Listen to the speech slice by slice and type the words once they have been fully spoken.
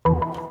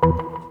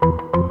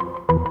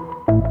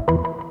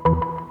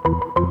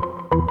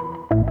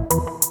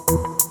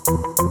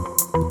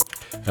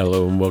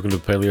Hello and welcome to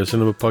Paleo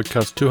Cinema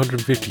Podcast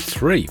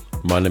 253.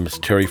 My name is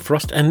Terry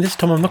Frost, and this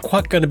time I'm not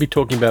quite going to be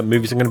talking about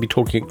movies. I'm going to be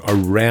talking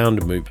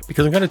around movies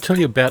because I'm going to tell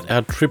you about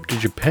our trip to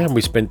Japan.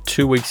 We spent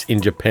 2 weeks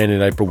in Japan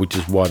in April, which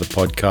is why the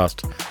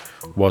podcast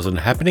wasn't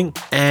happening,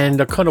 and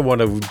I kind of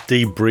want to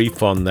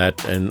debrief on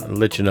that and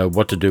let you know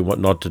what to do, what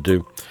not to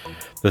do,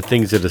 the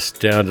things that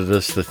astounded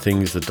us, the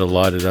things that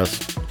delighted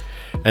us,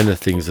 and the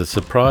things that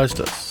surprised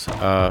us.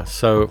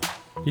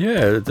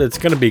 It's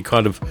going to be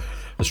kind of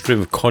a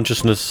stream of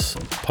consciousness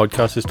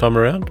podcast this time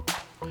around.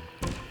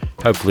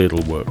 Hopefully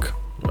it'll work,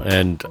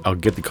 and I'll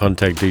get the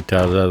contact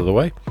details out of the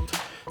way,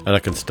 and I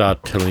can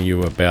start telling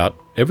you about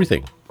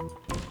everything.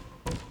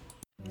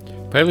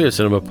 Paleo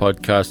Cinema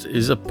Podcast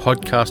is a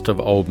podcast of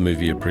old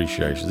movie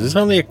appreciation. There's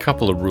only a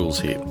couple of rules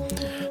here.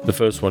 The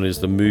first one is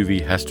the movie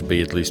has to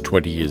be at least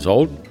 20 years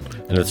old,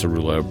 and that's a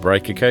rule I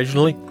break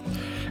occasionally.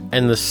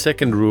 And the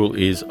second rule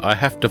is I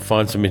have to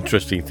find some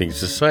interesting things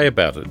to say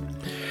about it.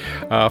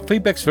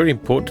 Feedback's very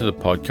important to the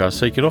podcast,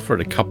 so you can offer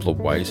it a couple of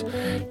ways.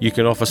 You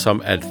can offer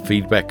some at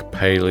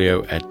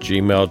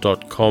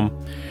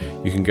feedbackpaleo@gmail.com.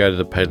 You can go to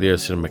the Paleo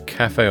Cinema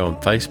Cafe on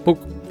Facebook,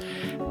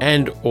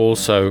 and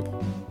also,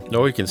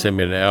 or you can send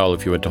me an owl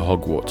if you went to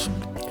Hogwarts.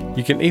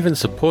 You can even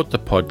support the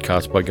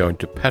podcast by going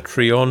to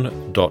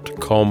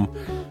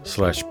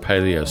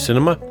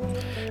patreon.com/paleocinema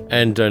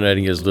and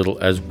donating as little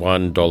as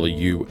 $1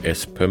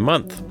 US per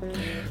month.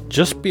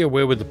 Just be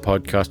aware with the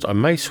podcast, I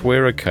may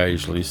swear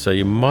occasionally, so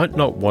you might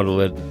not want to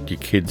let your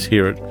kids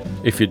hear it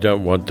if you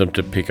don't want them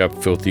to pick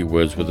up filthy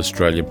words with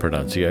Australian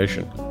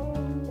pronunciation.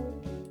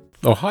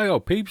 Oh, hi,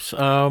 old peeps.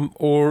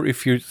 Or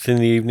if it's in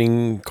the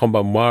evening,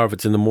 konbanwa. If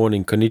it's in the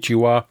morning,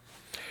 konnichiwa.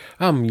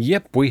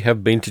 We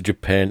have been to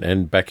Japan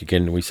and back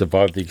again. We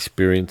survived the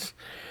experience.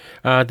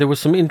 There were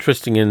some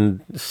interesting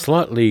and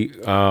slightly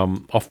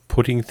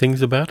off-putting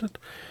things about it,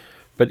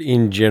 but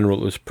in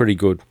general, it was pretty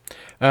good.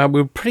 We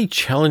were pretty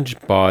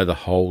challenged by the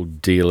whole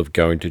deal of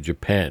going to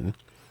Japan.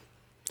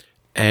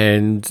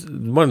 And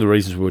one of the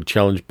reasons we were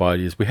challenged by it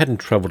is we hadn't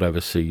travelled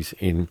overseas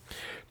in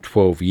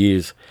 12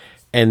 years.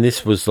 And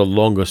this was the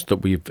longest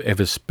that we've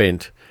ever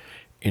spent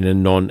in a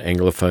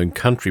non-Anglophone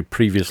country.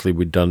 Previously,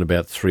 we'd done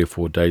about 3 or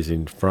 4 days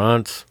in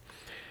France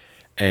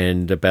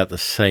and about the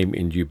same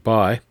in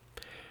Dubai.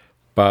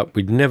 But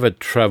we'd never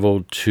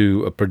travelled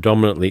to a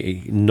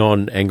predominantly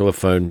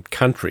non-Anglophone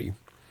country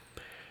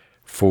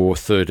for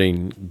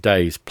 13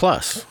 days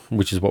plus,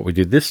 which is what we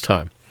did this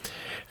time.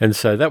 And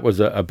so that was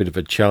a bit of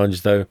a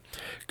challenge, though.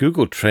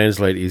 Google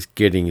Translate is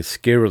getting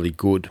scarily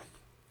good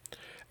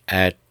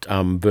at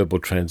verbal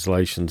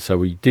translation, so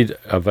we did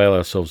avail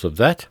ourselves of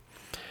that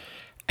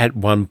at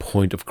one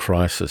point of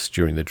crisis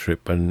during the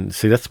trip. And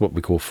see, that's what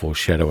we call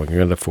foreshadowing. I'm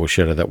going to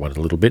foreshadow that one a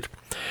little bit.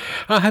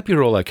 I hope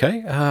you're all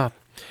okay.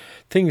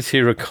 Things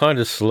here are kind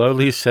of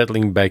slowly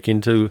settling back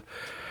into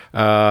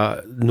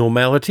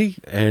normality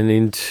and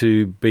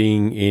into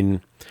being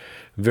in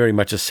very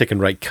much a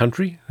second-rate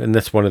country, and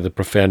that's one of the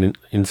profound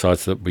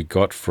insights that we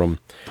got from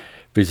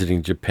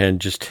visiting Japan,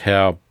 just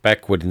how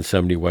backward in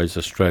so many ways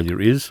Australia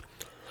is,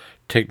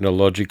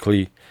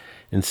 technologically,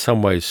 in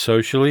some ways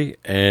socially,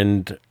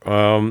 and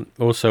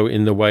also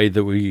in the way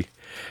that we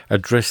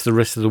address the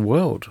rest of the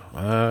world.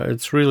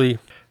 It's really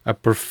a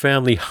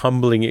profoundly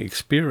humbling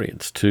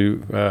experience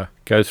to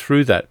go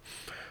through that.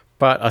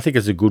 But I think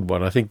it's a good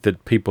one. I think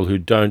that people who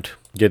don't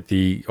get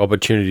the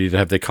opportunity to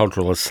have their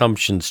cultural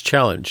assumptions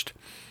challenged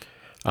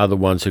are the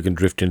ones who can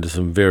drift into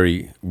some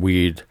very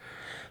weird,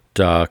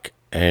 dark,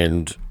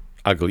 and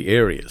ugly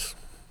areas.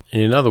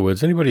 In other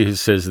words, anybody who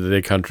says that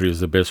their country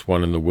is the best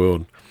one in the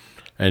world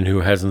and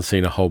who hasn't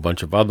seen a whole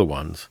bunch of other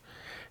ones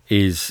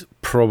is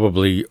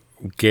probably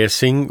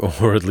guessing,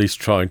 or at least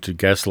trying to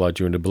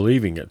gaslight you into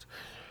believing it.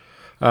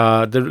 There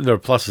are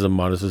pluses and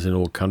minuses in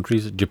all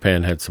countries.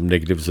 Japan had some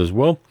negatives as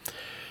well.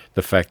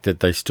 The fact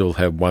that they still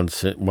have 1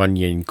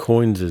 yen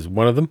coins is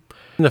one of them.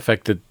 And the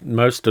fact that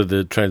most of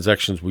the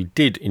transactions we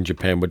did in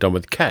Japan were done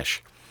with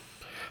cash.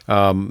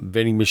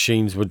 Vending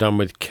machines were done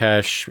with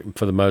cash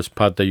for the most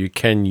part, though you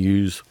can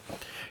use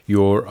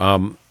your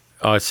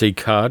IC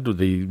card,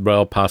 the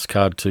rail pass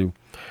card, to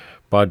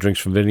buy drinks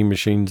from vending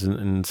machines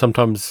and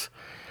sometimes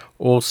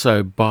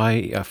also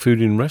buy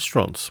food in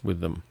restaurants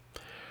with them.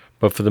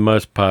 But for the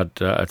most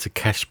part, it's a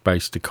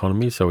cash-based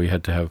economy, so we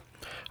had to have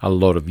a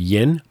lot of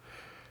yen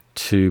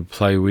to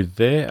play with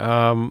there.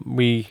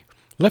 We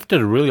left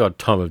at a really odd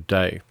time of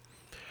day.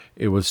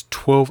 It was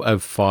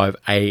 12:05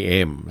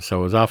 a.m., so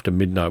it was after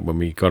midnight when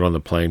we got on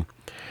the plane.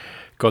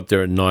 Got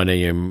there at 9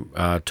 a.m.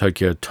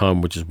 Tokyo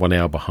time, which is 1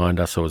 hour behind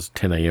us, so it was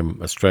 10 a.m.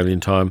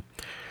 Australian time.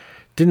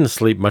 Didn't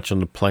sleep much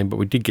on the plane, but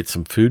we did get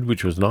some food,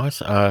 which was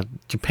nice.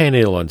 Japan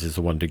Airlines is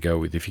the one to go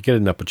with. If you get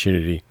an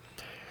opportunity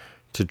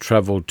to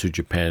travel to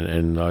Japan,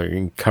 and I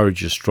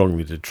encourage you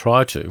strongly to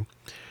try to,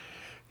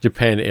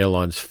 Japan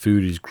Airlines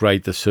food is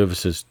great, the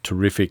service is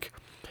terrific,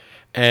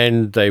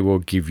 and they will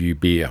give you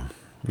beer,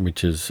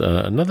 which is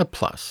another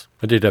plus.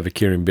 I did have a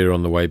Kirin beer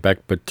on the way back,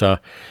 but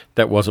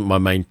that wasn't my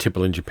main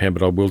tipple in Japan,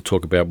 but I will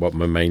talk about what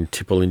my main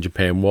tipple in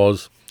Japan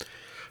was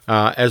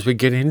as we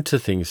get into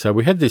things. So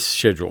we had this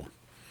schedule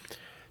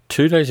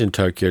 2 days in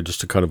Tokyo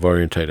just to kind of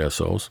orientate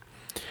ourselves.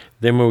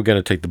 Then we were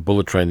going to take the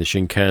bullet train, the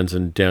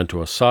Shinkansen, down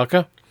to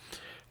Osaka,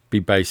 be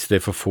based there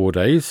for 4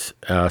 days,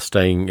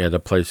 staying at a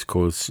place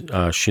called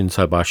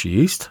Shinsaibashi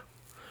East,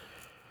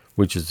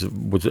 which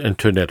and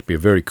turned out to be a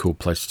very cool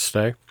place to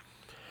stay.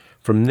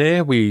 From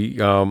there, we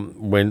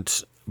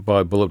went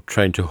by bullet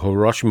train to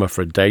Hiroshima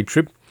for a day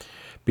trip,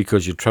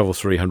 because you travel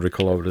 300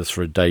 kilometers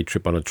for a day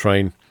trip on a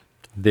train,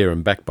 there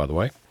and back, by the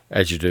way,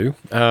 as you do,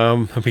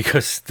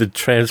 because the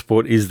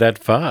transport is that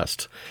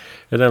fast.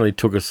 It only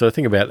took us, I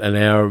think, about an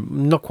hour,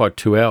 not quite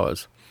 2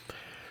 hours,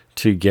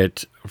 to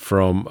get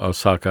from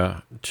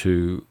Osaka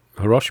to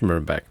Hiroshima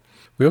and back.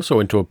 We also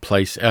went to a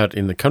place out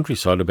in the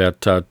countryside,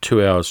 about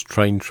 2 hours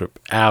train trip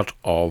out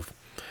of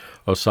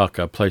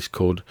Osaka, a place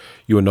called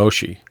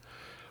Uenoshi,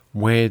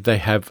 where they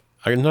have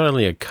not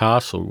only a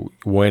castle,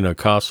 Ueno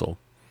Castle,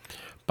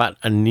 but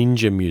a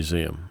ninja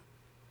museum,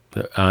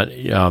 the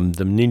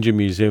Ninja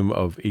Museum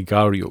of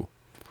Igaryu,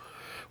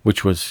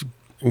 which was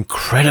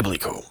incredibly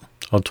cool.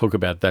 I'll talk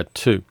about that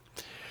too.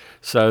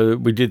 So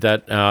we did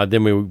that.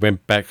 Then we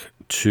went back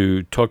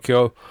to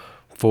Tokyo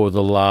for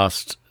the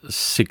last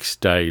 6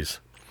 days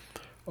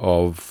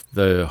of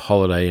the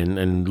holiday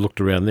and looked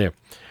around there.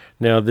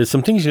 Now, there's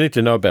some things you need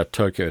to know about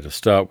Tokyo to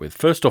start with.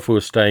 First off, we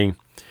were staying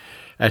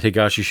at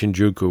Higashi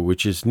Shinjuku,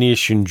 which is near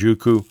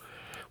Shinjuku,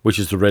 which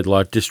is the red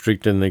light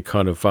district and the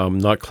kind of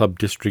nightclub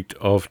district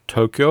of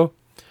Tokyo.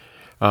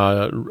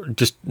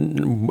 Just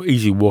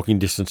easy walking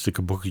distance to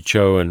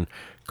Kabukicho and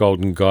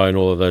Golden Gai and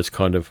all of those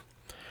kind of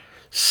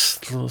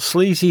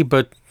sleazy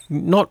but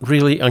not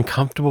really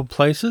uncomfortable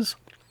places.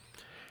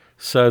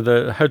 So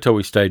the hotel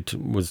we stayed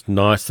was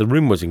nice. The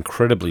room was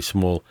incredibly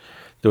small.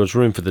 There was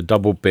room for the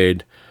double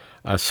bed,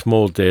 a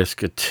small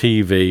desk, a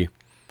TV,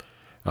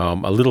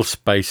 a little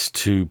space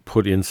to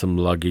put in some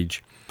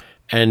luggage,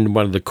 and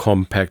one of the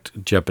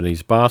compact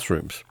Japanese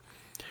bathrooms.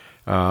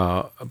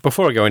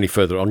 Before I go any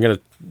further, I'm going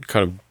to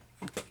kind of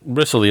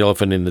wrestle the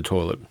elephant in the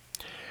toilet.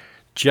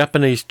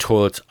 Japanese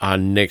toilets are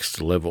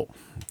next level.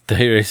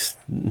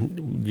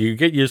 You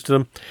get used to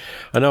them.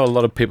 I know a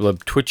lot of people are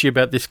twitchy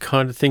about this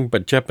kind of thing,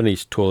 but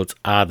Japanese toilets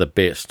are the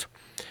best.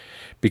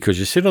 Because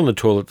you sit on the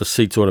toilet, the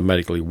seat's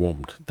automatically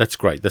warmed. That's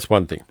great. That's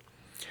one thing.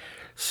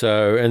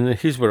 So, and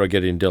here's where I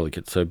get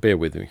indelicate, so bear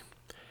with me.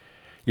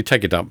 You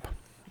take a dump.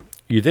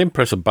 You then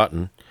press a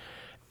button,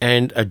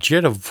 and a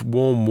jet of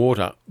warm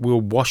water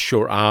will wash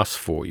your ass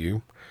for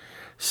you,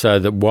 so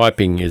that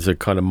wiping is a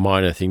kind of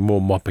minor thing,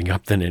 more mopping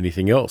up than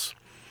anything else.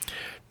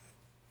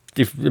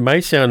 It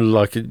may sound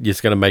like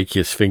it's going to make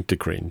your sphincter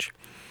cringe,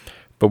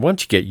 but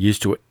once you get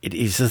used to it, it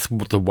is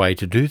the way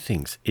to do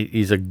things. It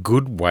is a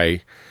good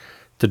way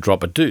to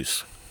drop a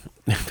deuce.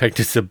 In fact,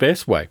 it's the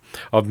best way.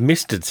 I've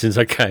missed it since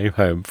I came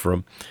home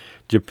from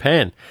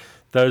Japan.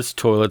 Those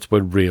toilets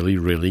were really,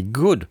 really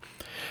good.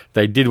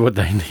 They did what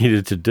they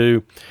needed to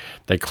do.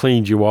 They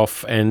cleaned you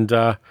off, and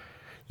that's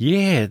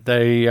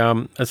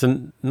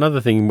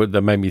another thing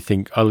that made me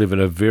think I live in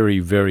a very,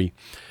 very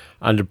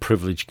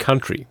underprivileged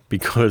country,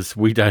 because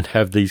we don't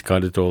have these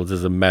kind of toilets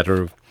as a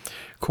matter of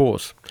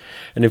course.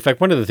 And in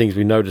fact, one of the things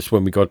we noticed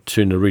when we got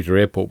to Narita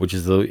Airport, which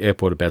is the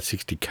airport about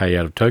 60k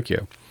out of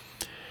Tokyo,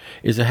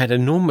 is they had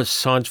enormous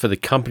signs for the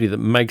company that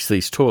makes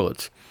these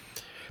toilets.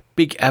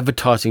 Big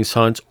advertising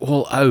signs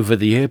all over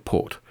the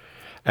airport,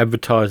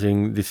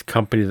 advertising this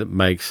company that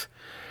makes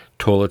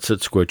toilets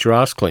that squirt your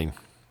ass clean.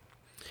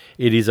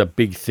 It is a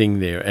big thing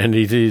there, and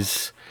it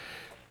is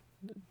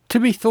to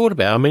be thought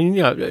about. I mean,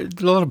 a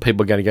lot of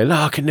people are going to go, no,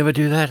 I can never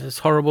do that. It's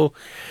horrible.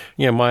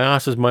 My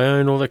ass is my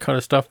own, all that kind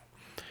of stuff.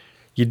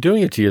 You're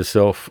doing it to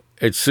yourself.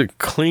 It's a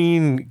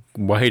clean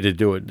way to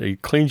do it.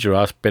 It cleans your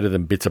ass better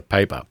than bits of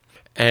paper.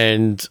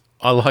 And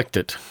I liked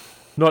it.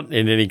 Not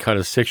in any kind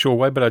of sexual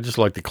way, but I just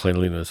like the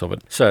cleanliness of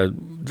it. So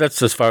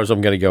that's as far as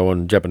I'm going to go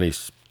on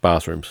Japanese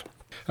bathrooms.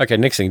 Okay,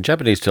 next thing,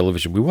 Japanese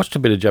television. We watched a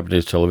bit of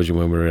Japanese television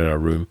when we were in our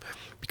room,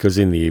 because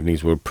in the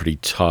evenings we were pretty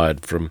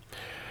tired from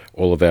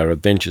all of our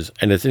adventures,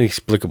 and it's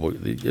inexplicable.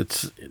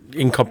 It's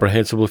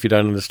incomprehensible if you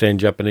don't understand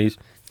Japanese,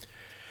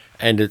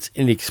 and it's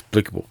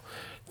inexplicable.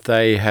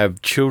 They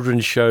have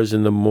children's shows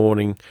in the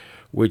morning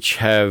which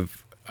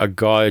have a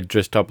guy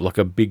dressed up like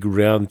a big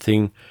round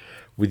thing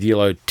with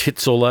yellow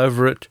tits all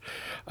over it.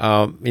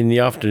 In the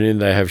afternoon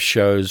they have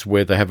shows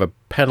where they have a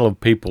panel of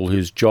people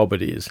whose job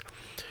it is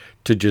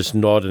to just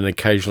nod and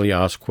occasionally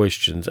ask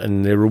questions,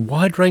 and there are a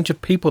wide range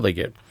of people they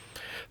get.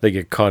 They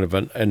get kind of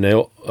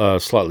a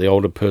slightly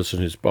older person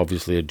who's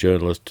obviously a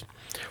journalist,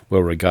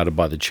 well regarded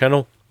by the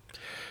channel.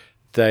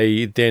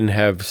 They then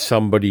have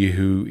somebody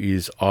who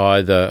is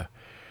either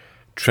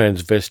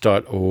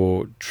transvestite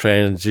or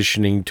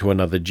transitioning to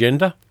another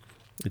gender.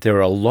 There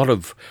are a lot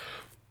of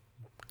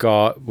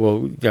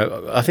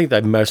I think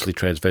they're mostly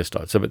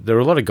transvestites, but there are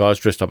a lot of guys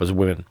dressed up as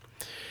women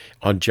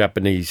on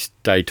Japanese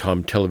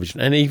daytime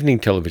television, and evening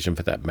television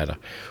for that matter.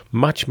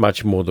 Much,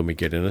 much more than we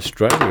get in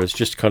Australia. It's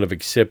just kind of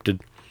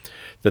accepted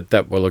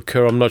that will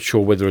occur. I'm not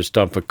sure whether it's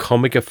done for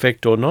comic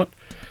effect or not,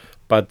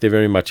 but they're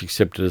very much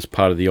accepted as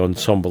part of the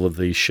ensemble of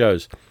these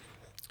shows.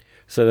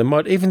 So they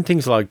might, even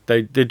things like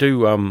they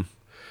do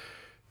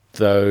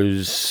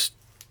those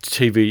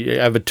TV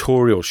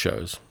advertorial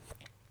shows.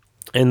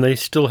 And they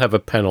still have a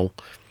panel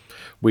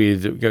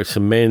with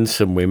some men,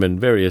 some women,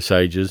 various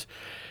ages,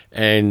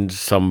 and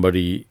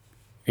somebody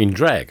in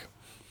drag.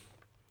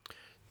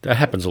 That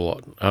happens a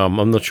lot.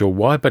 I'm not sure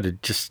why, but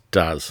it just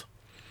does.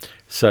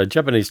 So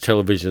Japanese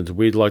television is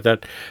weird like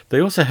that. They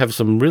also have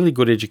some really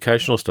good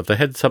educational stuff. They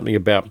had something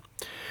about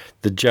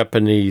the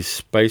Japanese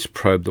space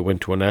probe that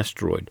went to an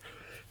asteroid.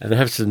 And they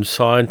have some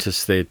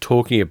scientists there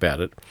talking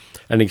about it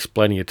and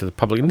explaining it to the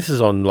public. And this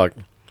is on like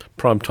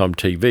primetime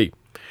TV.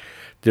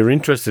 They're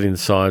interested in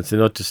science. They're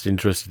not just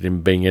interested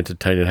in being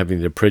entertained and having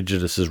their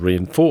prejudices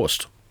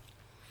reinforced.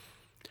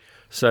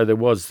 So there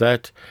was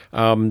that.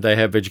 They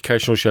have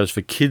educational shows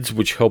for kids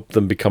which help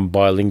them become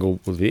bilingual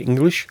with the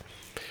English,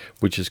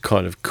 which is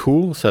kind of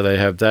cool. So they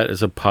have that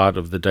as a part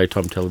of the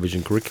daytime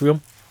television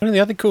curriculum. One of the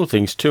other cool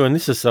things too, and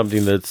this is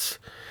something that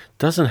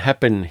doesn't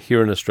happen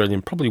here in Australia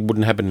and probably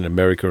wouldn't happen in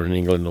America and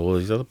England and all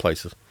these other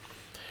places.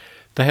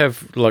 They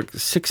have like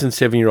 6 and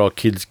 7-year-old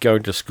kids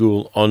going to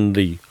school on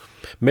the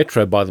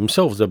metro by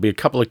themselves. There'll be a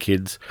couple of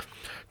kids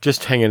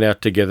just hanging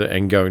out together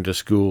and going to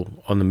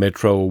school on the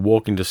metro or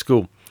walking to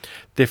school.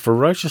 They're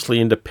ferociously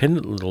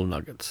independent little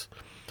nuggets.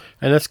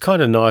 And that's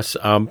kind of nice.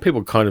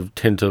 People kind of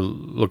tend to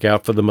look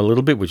out for them a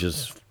little bit, which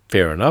is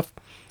fair enough.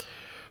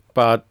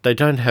 But they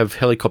don't have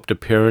helicopter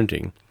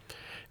parenting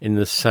in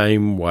the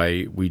same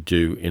way we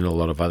do in a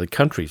lot of other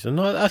countries.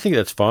 And I think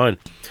that's fine.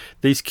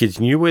 These kids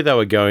knew where they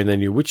were going. They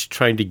knew which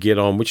train to get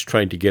on, which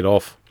train to get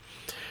off.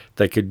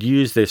 They could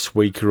use their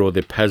Suica or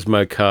their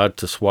Pasmo card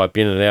to swipe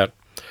in and out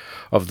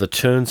of the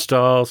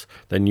turnstiles.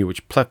 They knew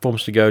which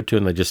platforms to go to,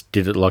 and they just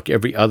did it like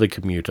every other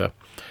commuter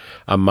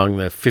among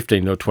the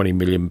 15 or 20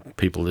 million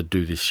people that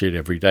do this shit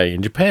every day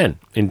in Japan,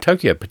 in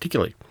Tokyo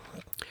particularly.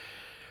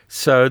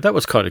 So that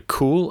was kind of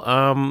cool.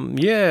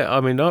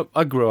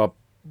 I grew up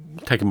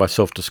taking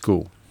myself to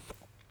school.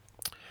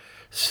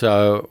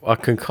 So I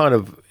can kind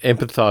of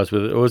empathize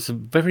with it. It was a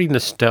very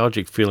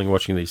nostalgic feeling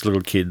watching these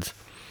little kids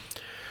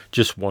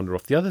just wander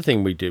off. The other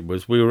thing we did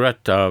was we were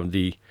at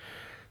the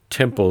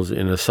temples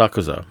in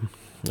Asakusa,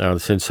 the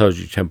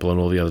Sensoji Temple and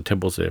all the other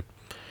temples there.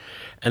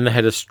 And they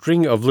had a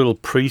string of little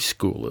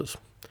preschoolers.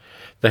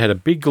 They had a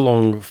big,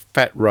 long,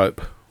 fat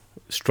rope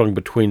strung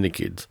between the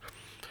kids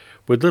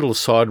with little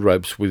side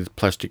ropes with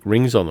plastic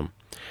rings on them.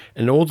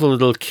 And all the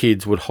little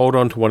kids would hold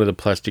on to one of the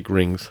plastic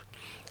rings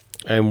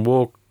and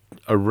walk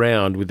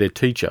around with their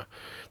teacher.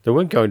 They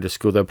weren't going to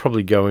school. They were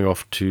probably going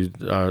off to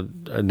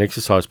an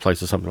exercise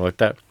place or something like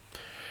that.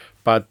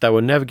 But they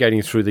were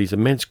navigating through these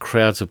immense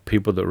crowds of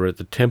people that were at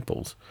the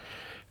temples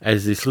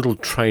as this little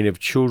train of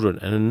children.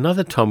 And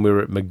another time we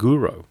were at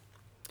Meguro.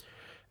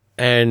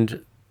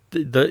 And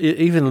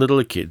even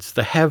littler kids,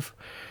 they have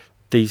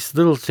these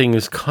little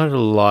things kind of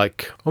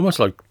like, almost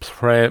like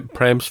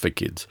prams for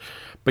kids.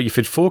 But you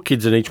fit 4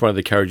 kids in each one of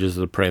the carriages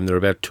of the pram. There are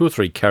about 2 or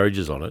 3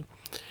 carriages on it.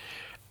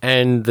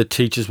 And the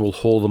teachers will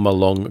haul them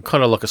along,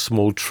 kind of like a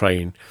small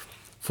train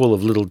full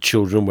of little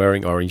children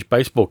wearing orange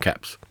baseball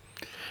caps.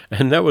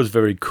 And that was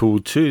very cool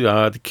too.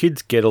 The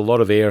kids get a lot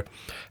of air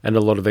and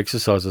a lot of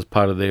exercise as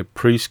part of their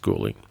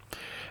preschooling.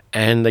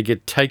 And they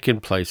get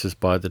taken places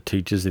by the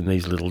teachers in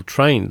these little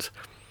trains.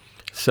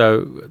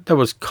 So that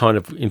was kind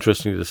of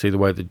interesting to see the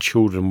way the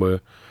children were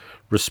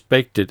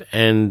respected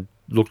and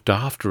looked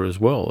after as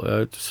well.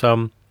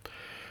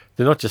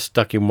 They're not just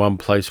stuck in one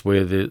place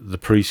where the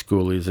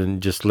preschool is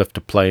and just left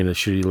to play in a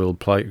shitty little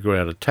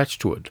playground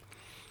attached to it.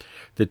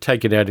 They're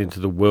taken out into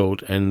the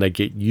world and they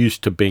get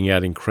used to being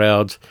out in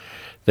crowds.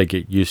 They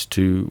get used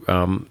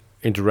to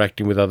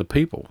interacting with other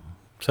people.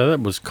 So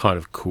that was kind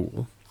of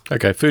cool.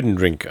 Okay, food and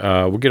drink.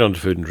 We'll get on to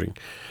food and drink.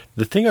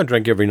 The thing I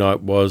drank every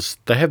night was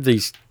they have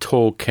these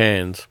tall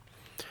cans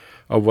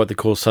of what they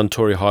call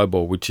Suntory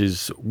Highball, which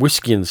is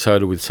whiskey and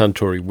soda with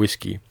Suntory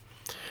whiskey.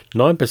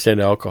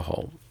 9%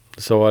 alcohol.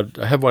 So I'd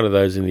have one of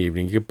those in the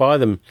evening. You could buy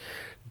them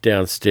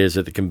downstairs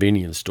at the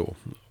convenience store.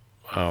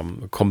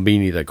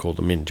 Konbini, they call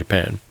them in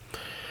Japan.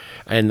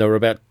 And they were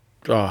about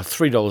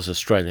 $3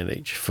 Australian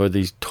each for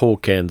these tall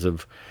cans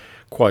of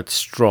quite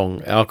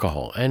strong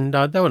alcohol. And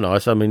they were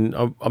nice. I mean,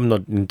 I'm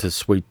not into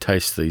sweet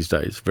taste these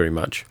days very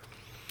much,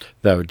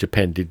 though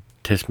Japan did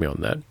test me on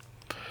that.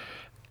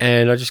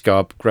 And I just go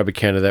up, grab a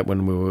can of that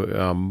when we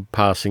were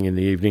passing in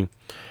the evening,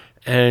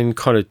 and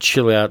kind of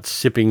chill out,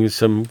 sipping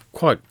some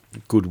quite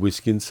good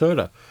whiskey and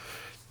soda.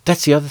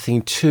 That's the other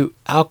thing too.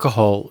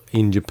 Alcohol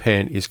in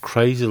Japan is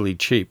crazily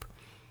cheap.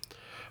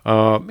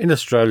 In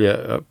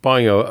Australia,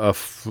 buying a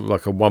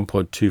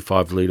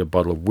 1.25 litre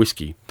bottle of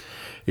whiskey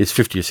is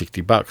 $50 or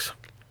 $60.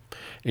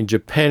 In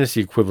Japan, it's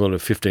the equivalent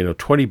of $15 or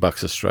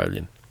 $20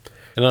 Australian.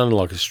 And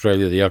unlike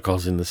Australia, the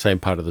alcohol's in the same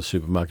part of the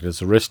supermarket as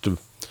the rest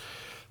of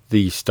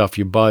the stuff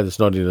you buy that's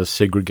not in a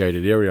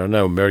segregated area. I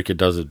know America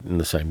does it in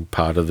the same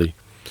part of the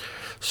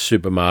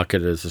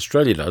supermarket as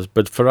Australia does,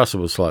 but for us it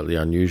was slightly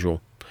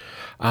unusual.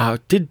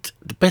 Did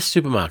the best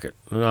supermarket,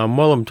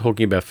 while I'm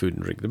talking about food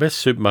and drink, the best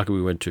supermarket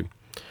we went to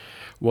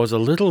was a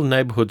little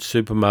neighbourhood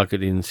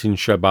supermarket in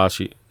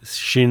Shinsaibashi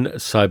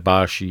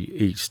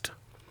East,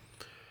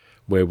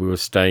 where we were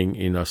staying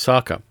in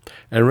Osaka.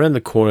 And around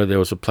the corner there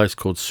was a place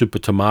called Super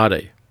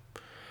Tomate,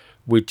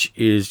 which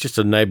is just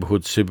a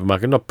neighborhood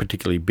supermarket, not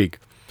particularly big.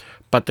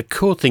 But the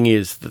cool thing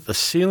is that the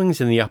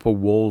ceilings and the upper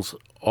walls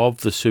of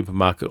the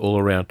supermarket all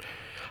around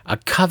are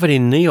covered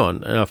in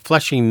neon,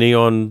 flashing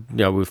neon,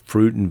 with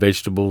fruit and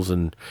vegetables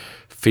and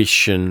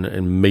fish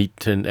and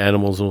meat and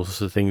animals and all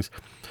sorts of things,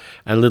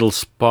 and little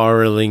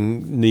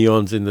spiraling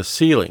neons in the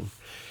ceiling.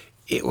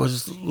 It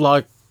was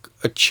like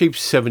a cheap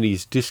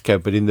 70s disco,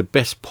 but in the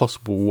best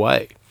possible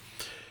way.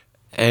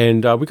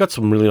 And we got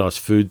some really nice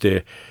food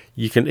there.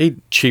 You can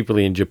eat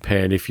cheaply in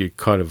Japan if you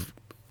kind of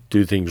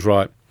do things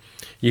right.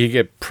 You can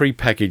get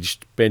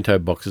pre-packaged bento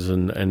boxes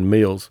and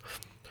meals,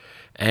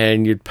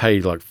 and you'd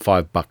pay like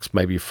 $5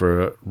 maybe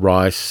for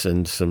rice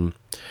and some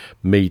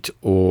meat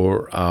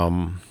or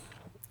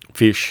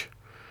fish,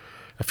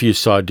 a few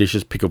side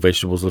dishes, pickled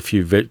vegetables, a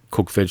few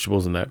cooked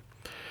vegetables and that,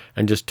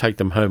 and just take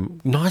them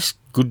home. Nice,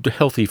 good,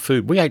 healthy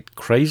food. We ate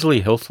crazily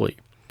healthily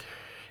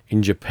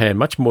in Japan,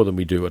 much more than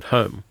we do at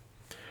home,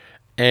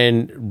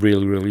 and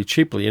really, really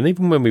cheaply. And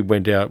even when we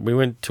went out, we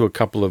went to a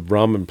couple of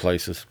ramen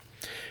places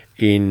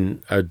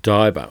in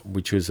Odaiba,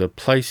 which was a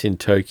place in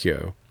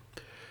Tokyo,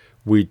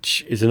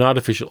 which is an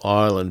artificial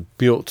island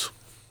built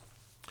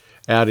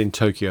out in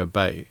Tokyo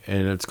Bay,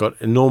 and it's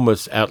got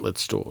enormous outlet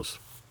stores.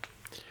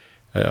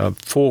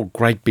 4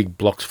 great big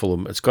blocks full of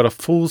them. It's got a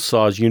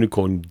full-size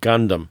unicorn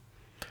Gundam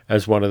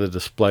as one of the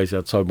displays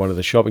outside one of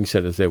the shopping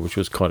centres there, which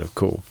was kind of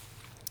cool.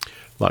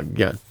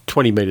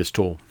 20 metres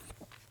tall.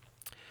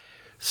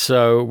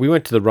 So we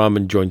went to the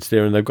ramen joints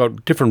there, and they've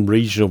got different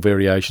regional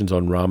variations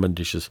on ramen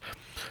dishes.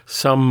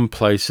 Some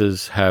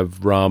places have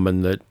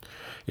ramen that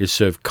is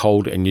served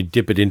cold, and you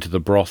dip it into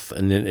the broth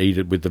and then eat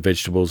it with the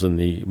vegetables and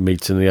the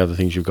meats and the other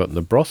things you've got in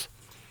the broth.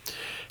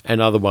 And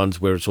other ones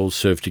where it's all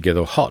served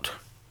together hot.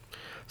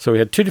 So we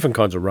had 2 different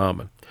kinds of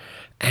ramen.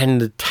 And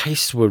the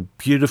tastes were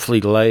beautifully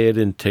layered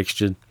and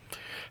textured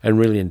and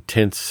really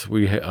intense.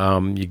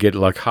 You get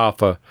like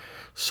half a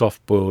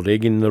soft-boiled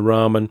egg in the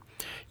ramen.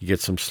 You get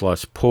some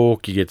sliced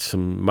pork. You get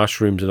some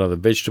mushrooms and other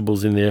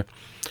vegetables in there.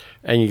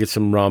 And you get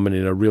some ramen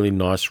in a really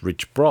nice,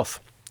 rich broth.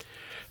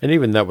 And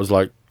even that was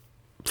like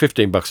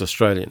 $15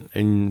 Australian.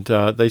 And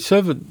they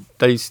serve it,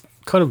 they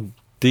kind of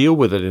deal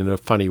with it in a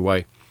funny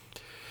way.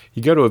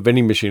 You go to a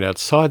vending machine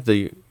outside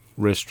the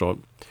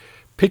restaurant,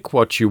 pick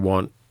what you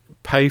want,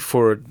 pay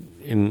for it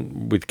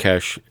with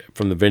cash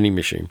from the vending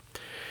machine,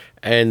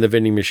 and the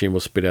vending machine will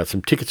spit out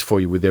some tickets for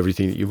you with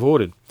everything that you've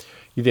ordered.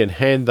 You then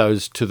hand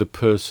those to the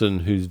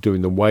person who's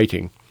doing the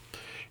waiting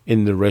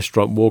in the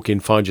restaurant, walk in,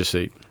 find your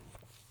seat,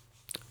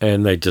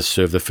 and they just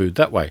serve the food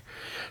that way.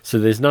 So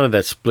there's none of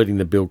that splitting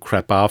the bill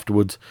crap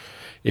afterwards.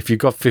 If you've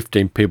got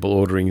 15 people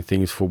ordering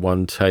things for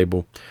one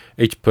table,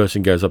 each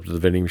person goes up to the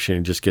vending machine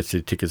and just gets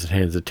their tickets and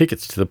hands the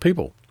tickets to the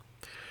people.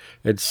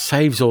 It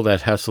saves all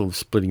that hassle of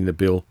splitting the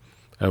bill,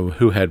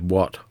 who had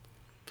what,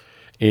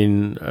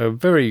 in a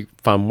very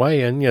fun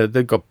way. And,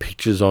 they've got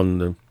pictures on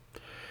the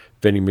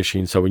vending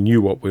machine, so we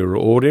knew what we were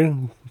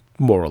ordering,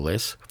 more or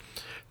less.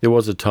 There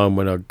was a time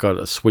when I got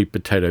a sweet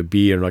potato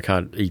beer, and I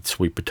can't eat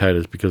sweet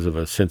potatoes because of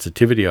a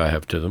sensitivity I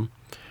have to them.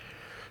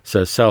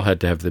 So Sal had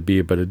to have the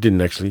beer, but it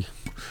didn't actually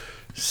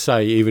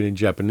say, even in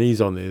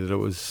Japanese on there, that it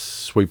was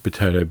sweet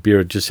potato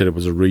beer. It just said it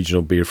was a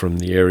regional beer from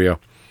the area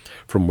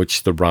from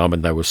which the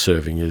ramen they were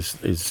serving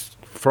is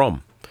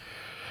from.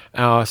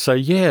 Our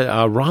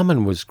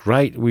ramen was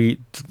great.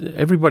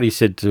 Everybody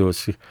said to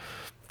us,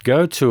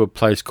 go to a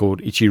place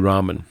called Ichi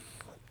Ramen,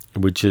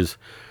 which is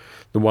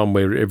the one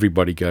where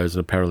everybody goes,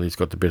 and apparently it's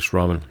got the best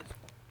ramen.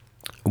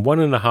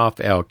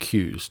 1.5 hour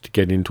queues to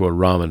get into a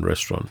ramen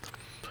restaurant.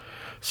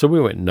 So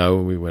we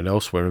went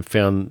elsewhere and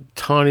found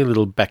tiny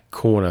little back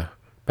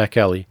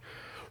alley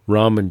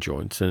ramen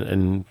joints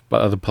and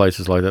other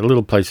places like that,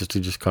 little places to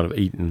just kind of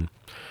eat and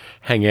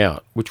hang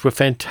out, which were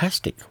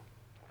fantastic.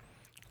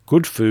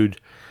 Good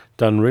food,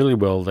 done really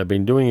well. They've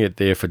been doing it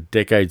there for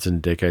decades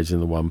and decades in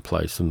the one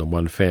place and the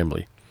one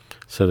family.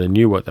 So they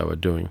knew what they were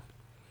doing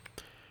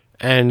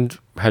and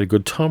had a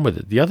good time with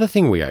it. The other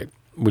thing we ate,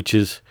 which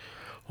is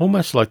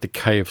almost like the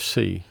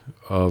KFC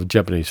of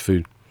Japanese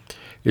food,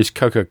 is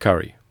Koko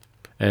Curry.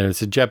 And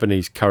it's a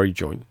Japanese curry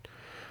joint.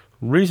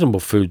 Reasonable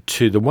food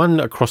too. The one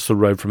across the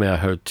road from our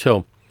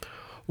hotel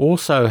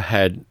also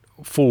had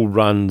full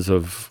runs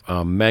of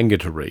manga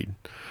to read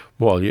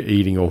while you're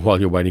eating or while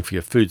you're waiting for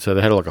your food. So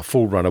they had like a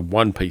full run of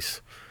One Piece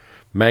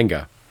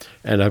manga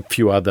and a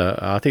few other,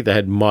 I think they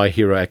had My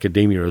Hero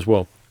Academia as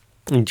well,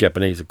 in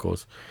Japanese, of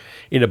course,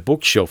 in a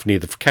bookshelf near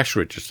the cash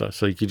register.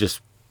 So you could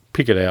just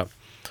pick it out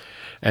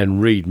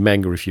and read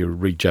manga if you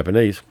read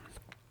Japanese.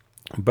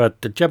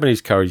 But the Japanese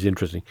curry is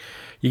interesting.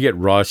 You get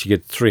rice, you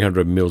get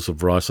 300 mils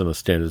of rice on a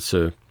standard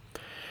serve.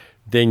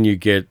 Then you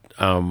get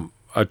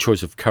a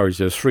choice of curries.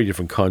 There's 3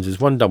 different kinds. There's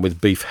one done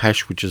with beef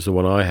hash, which is the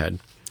one I had,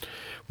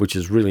 which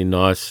is really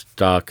nice,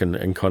 dark,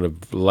 and kind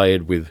of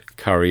layered with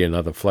curry and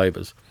other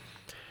flavours.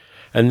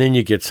 And then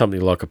you get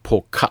something like a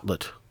pork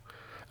cutlet,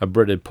 a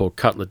breaded pork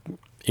cutlet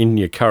in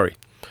your curry.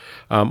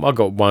 I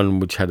got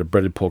one which had a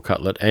breaded pork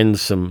cutlet and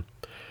some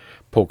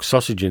pork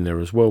sausage in there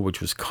as well, which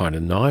was kind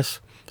of nice.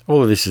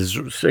 All of this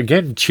is,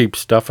 again, cheap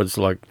stuff. It's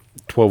like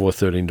 $12 or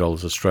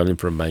 $13 Australian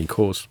for a main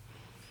course.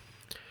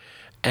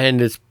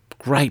 And it's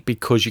great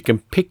because you can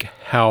pick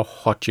how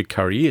hot your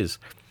curry is.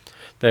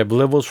 They have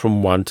levels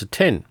from 1 to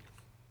 10.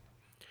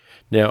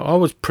 Now, I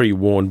was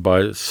pre-warned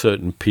by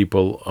certain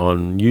people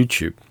on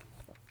YouTube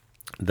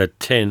that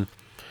 10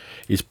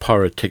 is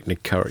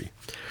pyrotechnic curry.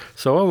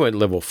 So I went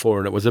level 4,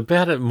 and it was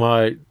about at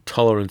my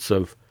tolerance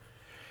of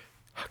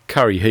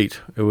curry heat.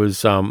 It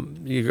was,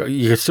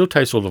 you could still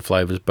taste all the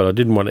flavours, but I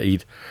didn't want to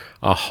eat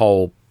a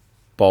whole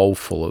bowl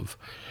full of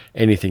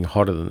anything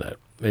hotter than that.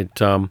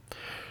 It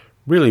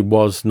really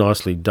was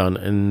nicely done,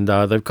 and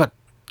they've got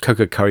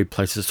cocoa curry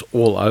places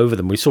all over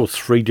them. We saw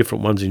 3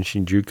 different ones in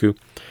Shinjuku,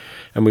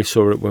 and we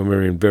saw it when we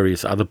were in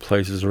various other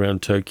places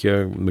around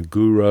Tokyo,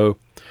 Meguro,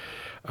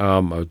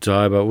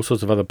 Odaiba, all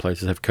sorts of other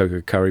places have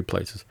cocoa curry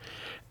places.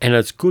 And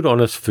it's good,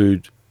 honest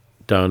food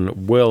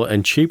done well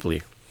and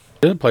cheaply.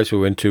 The other place we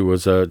went to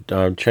was a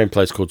chain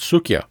place called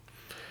Sukiya,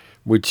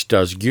 which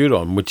does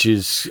gyudon, which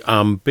is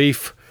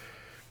beef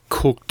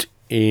cooked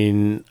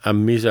in a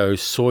miso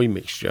soy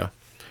mixture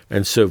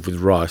and served with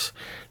rice.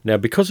 Now,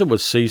 because it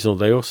was seasonal,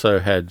 they also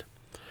had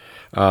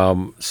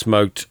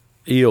smoked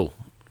eel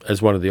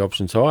as one of the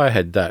options. So I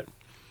had that,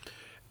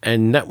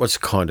 and that was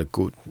kind of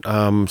good.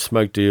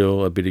 Smoked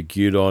eel, a bit of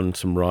gyudon,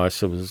 some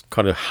rice. It was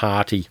kind of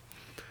hearty,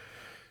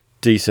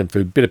 decent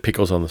food, bit of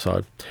pickles on the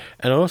side.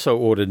 And I also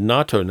ordered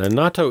natto. Now,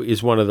 natto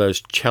is one of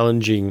those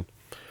challenging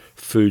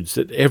foods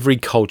that every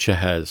culture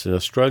has. In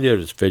Australia,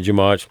 it's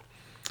Vegemite.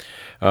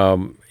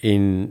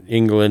 In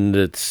England,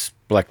 it's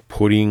black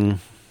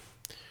pudding.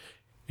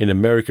 In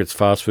America, it's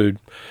fast food.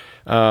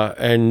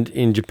 And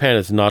in Japan,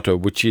 it's natto,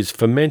 which is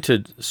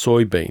fermented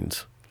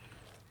soybeans,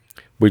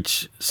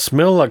 which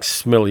smell like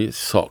smelly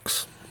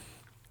socks.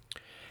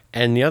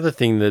 And the other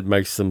thing that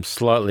makes them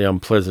slightly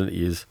unpleasant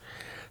is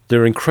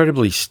they're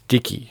incredibly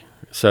sticky.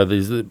 So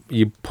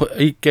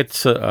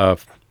get a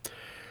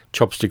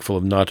chopstick full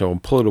of natto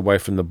and pull it away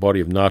from the body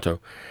of natto,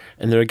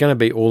 and there are going to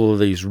be all of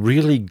these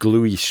really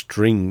gluey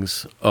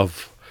strings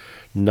of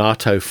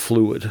natto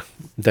fluid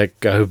that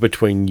go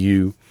between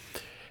you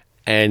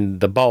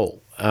and the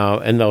bowl,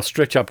 and they'll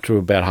stretch up to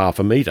about half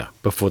a metre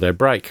before they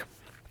break.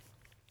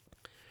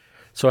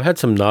 So I had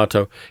some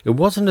natto. It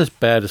wasn't as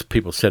bad as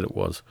people said it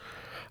was.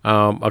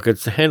 I could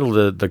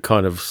handle the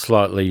kind of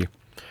slightly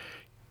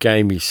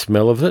gamey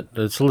smell of it.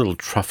 It's a little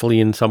truffly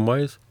in some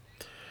ways.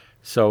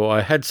 So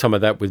I had some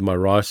of that with my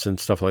rice and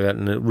stuff like that,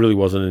 and it really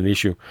wasn't an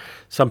issue.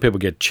 Some people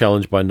get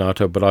challenged by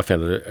natto, but I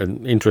found it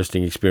an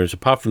interesting experience.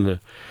 Apart from the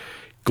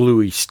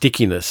gluey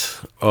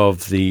stickiness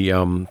of the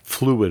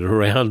fluid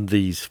around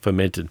these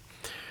fermented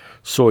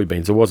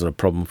soybeans, it wasn't a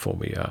problem for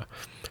me.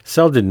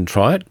 Sal didn't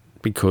try it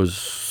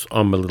because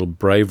I'm a little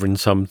braver in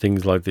some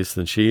things like this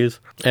than she is.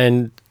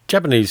 And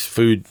Japanese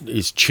food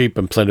is cheap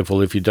and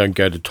plentiful if you don't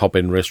go to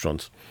top-end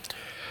restaurants.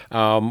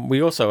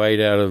 We also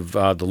ate out of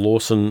the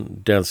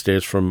Lawson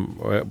downstairs from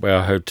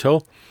our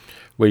hotel,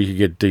 where you could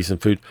get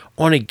decent food.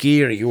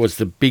 Onigiri was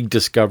the big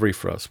discovery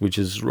for us, which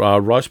is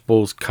rice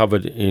balls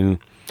covered in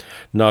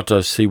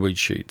natto seaweed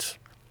sheets.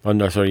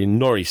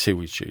 Nori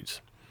seaweed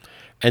sheets.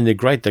 And they're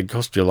great. They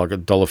cost you like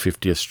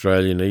 $1.50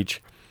 Australian each.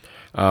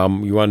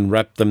 You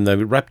unwrap them.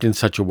 They're wrapped in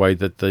such a way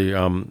that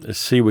the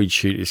seaweed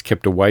sheet is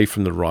kept away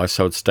from the rice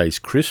so it stays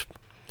crisp.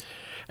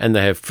 And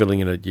they have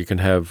filling in it. You can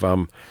have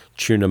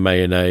tuna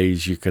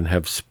mayonnaise, you can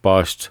have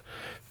spiced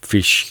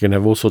fish, you can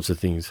have all sorts of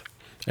things.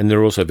 And there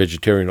are also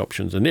vegetarian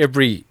options. And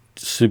every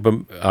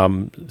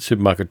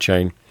supermarket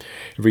chain,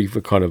 every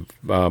kind of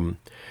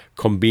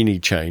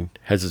kombini chain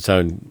has its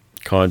own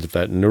kinds of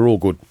that, and they're all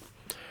good.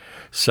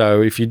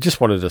 So if you just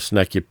wanted a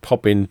snack, you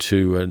pop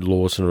into a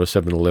Lawson or a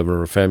 7-Eleven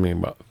or a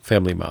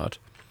Family Mart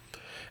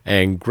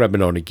and grab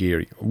an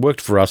onigiri. It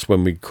worked for us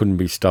when we couldn't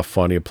be stuffed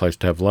finding a place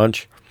to have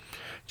lunch.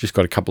 Just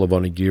got a couple of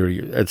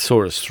onigiri. It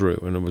saw us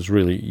through, and it was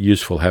really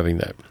useful having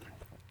that.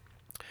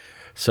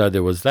 So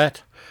there was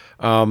that.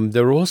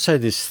 There are also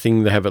this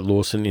thing they have at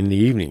Lawson in the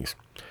evenings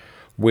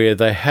where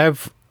they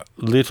have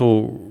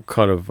little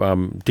kind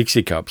of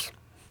Dixie cups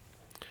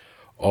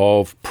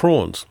of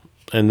prawns,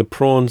 and the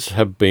prawns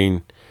have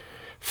been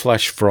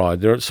flash fried.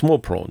 They're small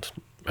prawns,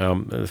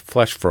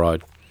 flash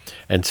fried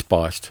and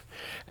spiced,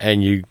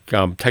 and you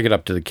take it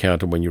up to the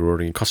counter when you're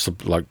ordering. It costs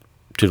like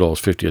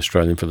 $2.50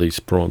 Australian for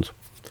these prawns.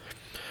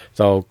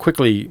 They'll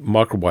quickly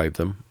microwave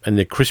them, and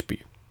they're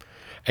crispy.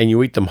 And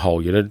you eat them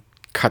whole. You don't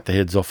cut the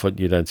heads off it.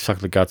 You don't suck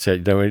the guts out.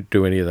 You don't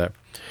do any of that.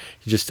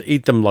 You just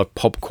eat them like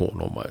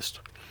popcorn almost.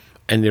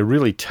 And they're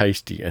really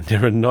tasty, and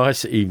they're a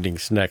nice evening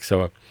snack.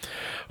 So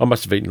I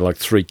must have eaten like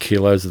 3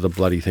 kilos of the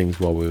bloody things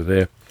while we were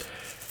there.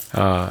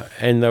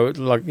 And they were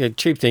like a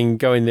cheap thing.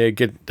 Go in there,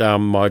 get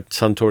my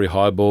Suntory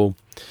highball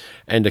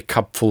and a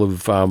cup full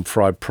of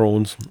fried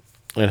prawns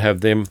and have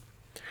them.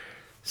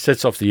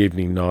 Sets off the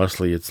evening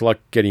nicely. It's like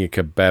getting a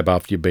kebab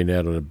after you've been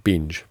out on a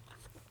binge.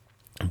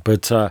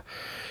 But,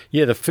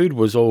 the food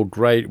was all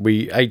great.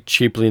 We ate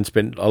cheaply and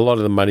spent a lot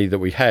of the money that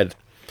we had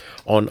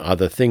on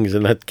other things,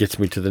 and that gets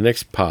me to the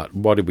next part.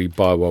 What did we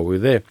buy while we were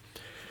there?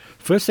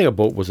 First thing I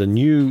bought was a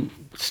new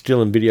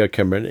still and video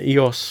camera,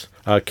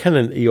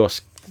 Canon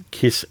EOS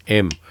KISS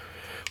M,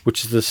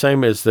 which is the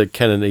same as the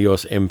Canon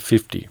EOS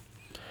M50.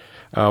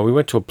 We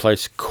went to a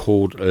place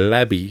called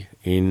Labi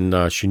in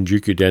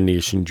Shinjuku, down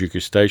near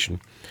Shinjuku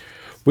Station,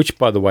 which,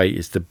 by the way,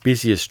 is the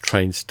busiest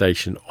train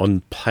station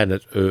on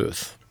planet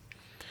Earth.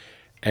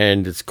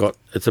 And it's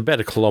about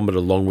a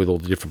kilometre long with all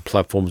the different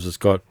platforms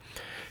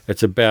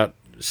it's about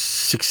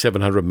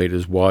 600-700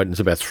 metres wide, and it's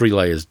about 3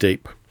 layers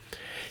deep.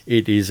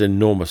 It is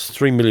enormous.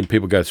 3 million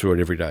people go through it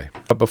every day.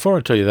 But before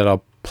I tell you that,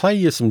 I'll play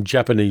you some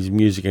Japanese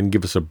music and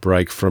give us a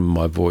break from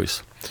my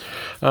voice.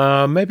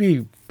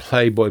 Maybe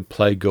Playboy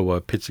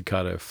Playgo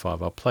Pizzicato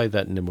 5. I'll play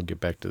that and then we'll get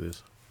back to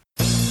this. 「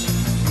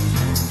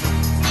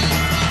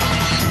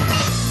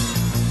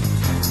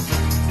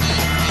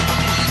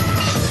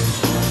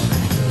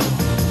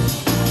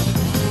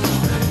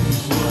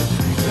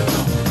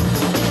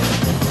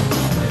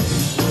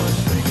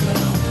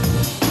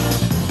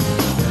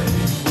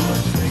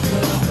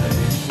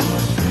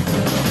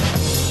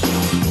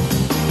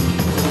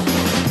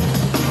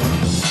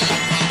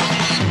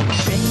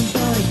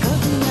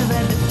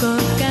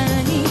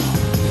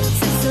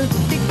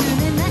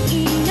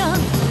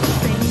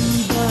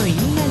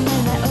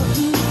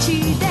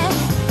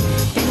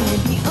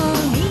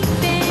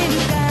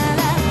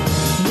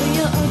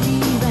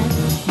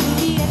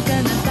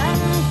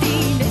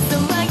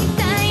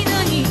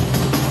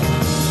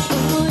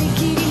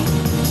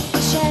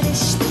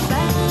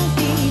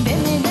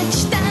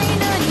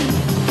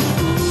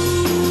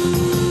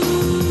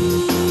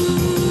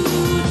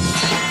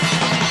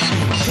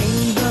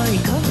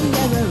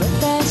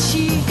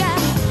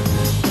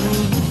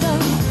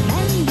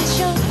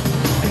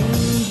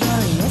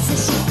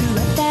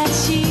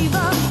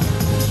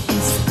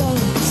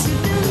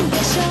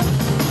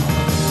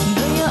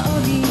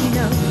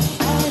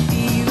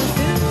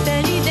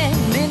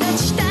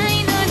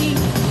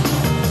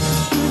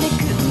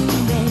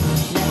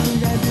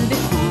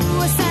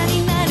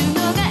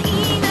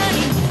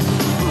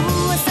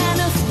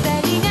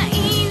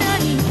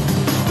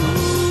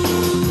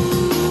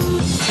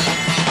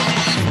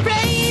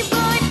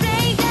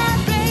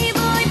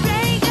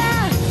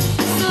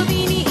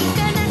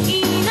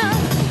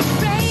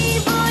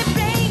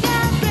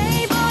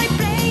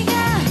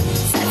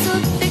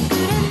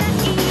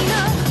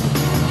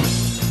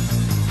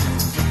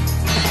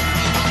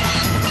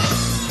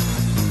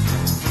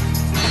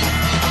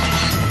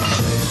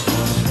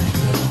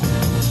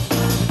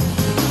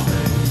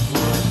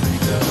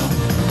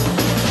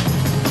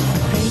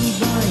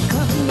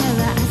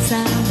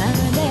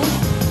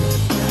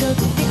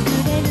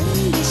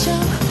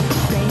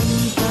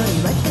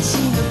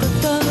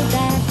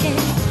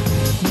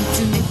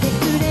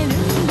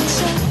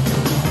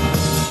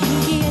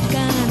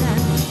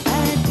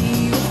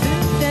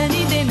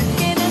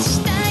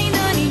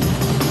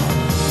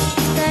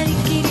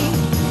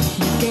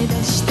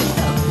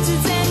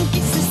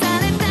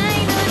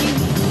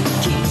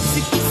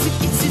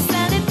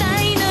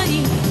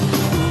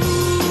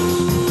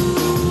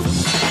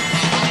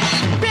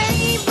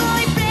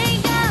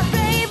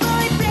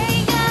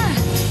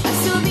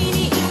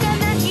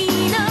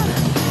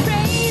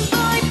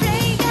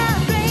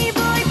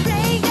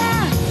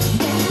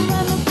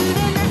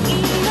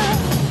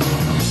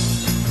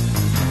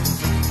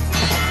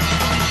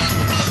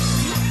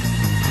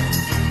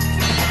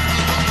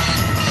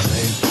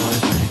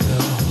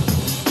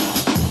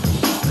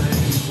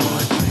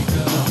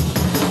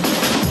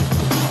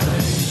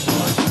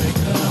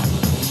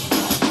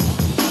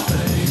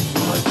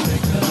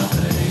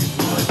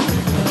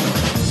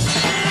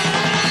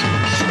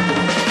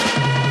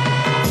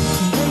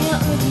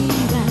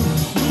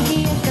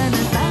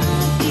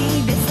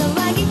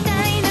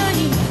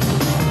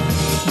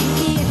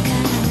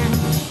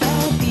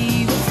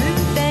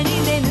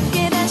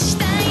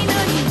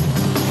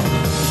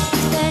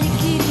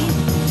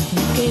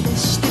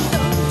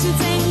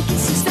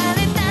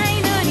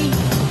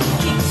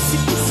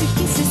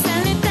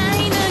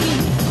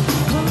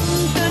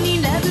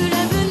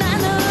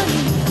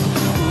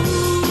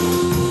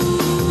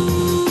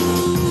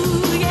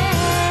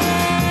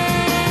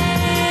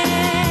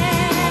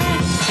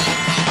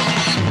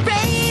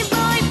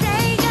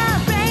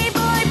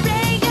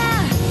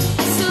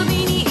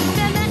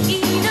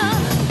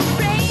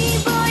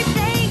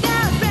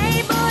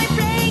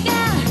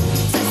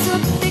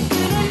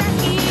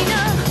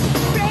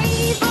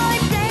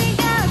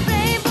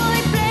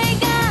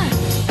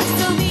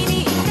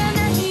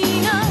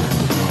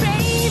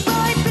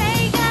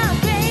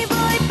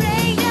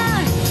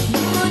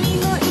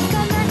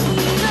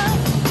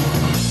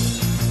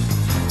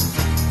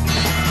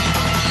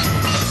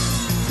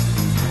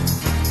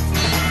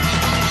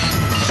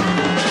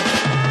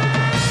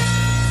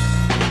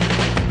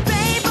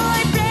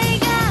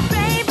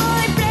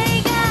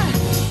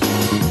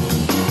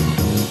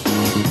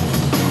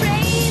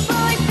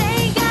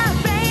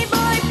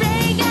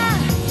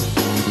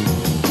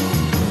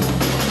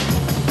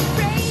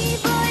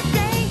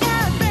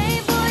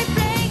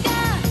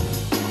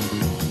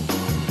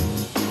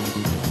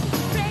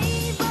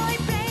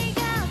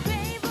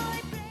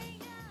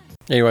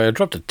Anyway, I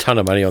dropped a ton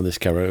of money on this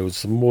camera. It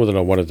was more than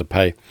I wanted to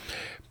pay.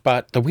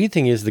 But the weird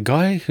thing is, the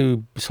guy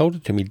who sold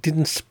it to me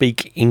didn't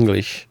speak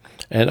English,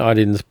 and I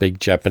didn't speak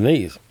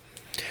Japanese.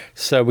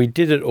 So we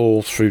did it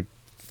all through,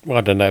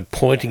 I don't know,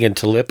 pointing and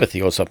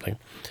telepathy or something.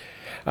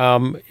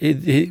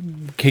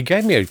 He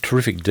gave me a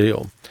terrific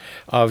deal.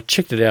 I've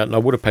checked it out, and I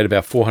would have paid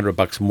about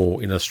 $400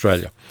 more in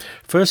Australia.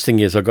 First thing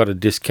is, I got a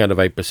discount of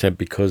 8%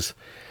 because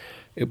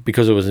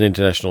it was an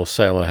international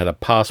sale. I had a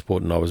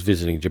passport, and I was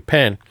visiting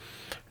Japan.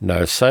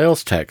 No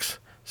sales tax,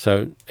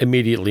 so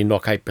immediately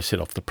knock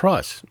 8% off the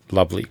price.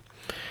 Lovely.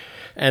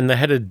 And they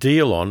had a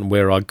deal on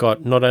where I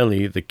got not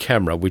only the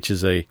camera, which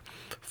is a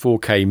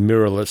 4K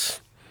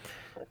mirrorless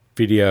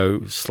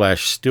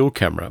video/still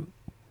camera.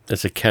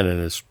 It's a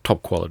Canon, it's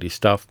top quality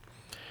stuff,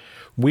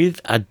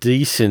 with a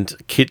decent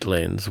kit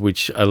lens,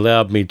 which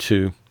allowed me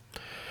to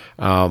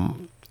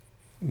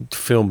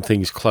film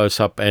things close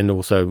up and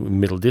also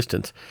middle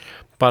distance.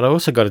 But I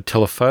also got a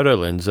telephoto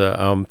lens,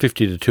 a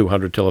 50 to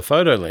 200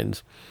 telephoto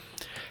lens,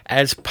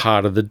 as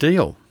part of the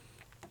deal.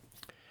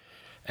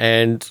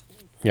 And,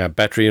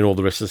 battery and all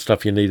the rest of the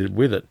stuff you needed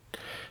with it.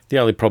 The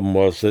only problem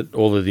was that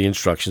all of the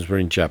instructions were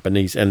in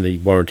Japanese and the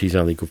warranty is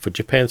only good for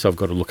Japan, so I've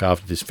got to look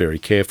after this very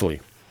carefully.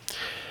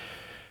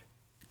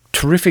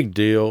 Terrific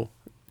deal.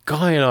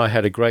 Guy and I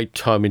had a great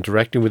time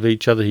interacting with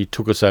each other. He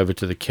took us over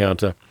to the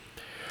counter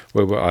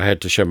where I had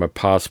to show my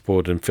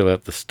passport and fill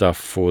out the stuff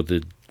for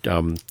the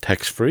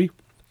tax-free.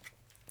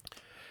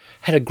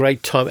 Had a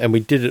great time, and we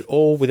did it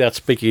all without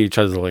speaking each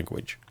other's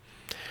language,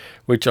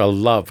 which I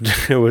loved.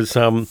 It was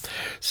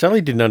Sally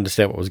didn't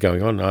understand what was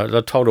going on.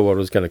 I told her what it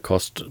was going to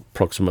cost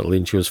approximately,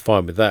 and she was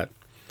fine with that.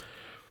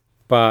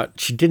 But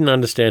she didn't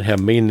understand how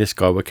me and this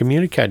guy were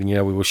communicating.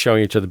 We were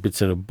showing each other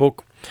bits in a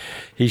book.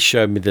 He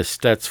showed me the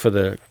stats for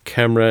the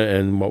camera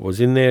and what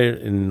was in there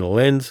in the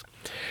lens.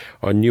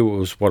 I knew it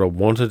was what I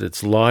wanted.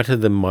 It's lighter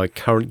than my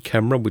current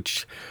camera,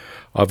 which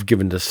I've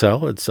given to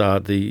sell. It's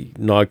the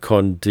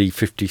Nikon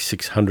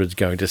D5600 is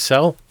going to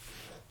sell,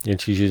 and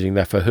she's using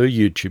that for her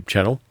YouTube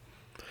channel.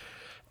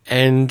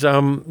 And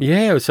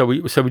so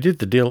we did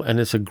the deal, and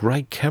it's a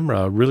great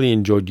camera. I really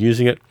enjoyed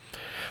using it.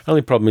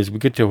 Only problem is we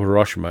get to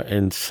Hiroshima,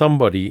 and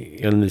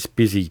somebody in this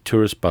busy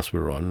tourist bus we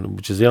were on,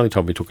 which is the only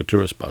time we took a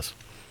tourist bus,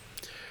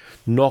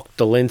 knocked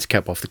the lens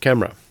cap off the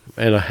camera,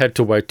 and I had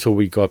to wait till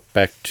we got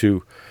back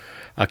to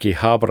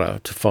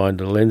Akihabara to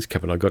find a lens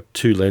cap, and I got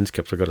 2 lens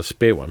caps. I got a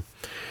spare one.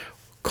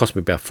 Cost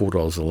me about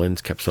 $4 a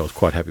lens cap, so I was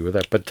quite happy with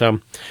that. But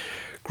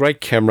great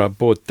camera.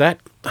 Bought that.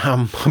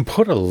 I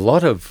bought a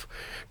lot of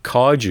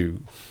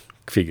kaiju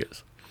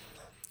figures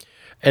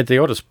at the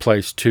oddest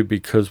place too,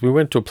 because we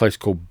went to a place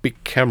called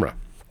Big Camera.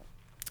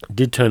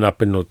 Did turn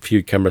up in a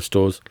few camera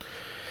stores.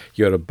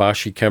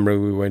 Yodobashi Camera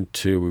we went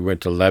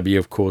to Labby,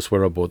 of course,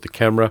 where I bought the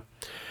camera.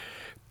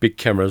 Big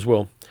Camera as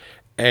well.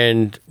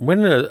 And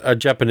when a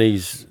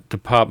Japanese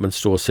department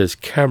store says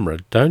camera,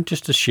 don't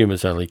just assume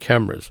it's only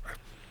cameras,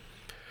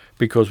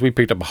 because we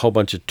picked up a whole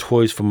bunch of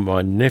toys from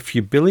my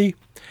nephew Billy.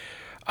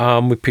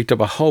 We picked up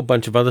a whole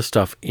bunch of other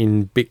stuff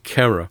in Big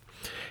Camera,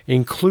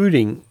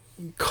 including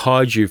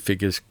kaiju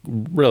figures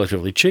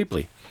relatively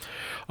cheaply.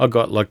 I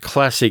got like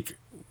classic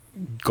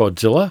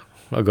Godzilla.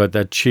 I got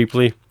that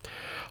cheaply.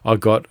 I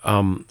got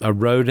a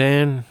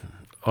Rodan.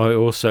 I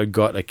also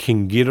got a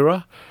King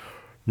Ghidorah.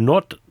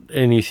 Not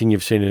anything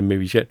you've seen in the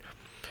movies yet,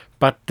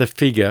 but the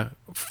figure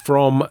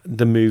from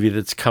the movie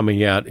that's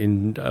coming out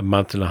in a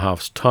month and a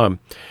half's time,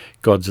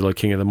 Godzilla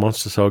King of the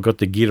Monsters. So I got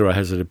the Ghidorah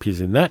as it appears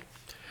in that.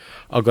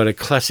 I got a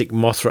classic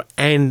Mothra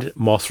and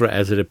Mothra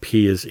as it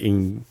appears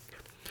in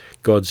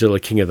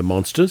Godzilla King of the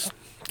Monsters,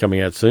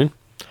 coming out soon.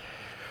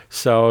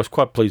 So I was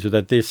quite pleased with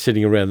that. They're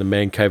sitting around the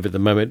man cave at the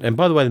moment. And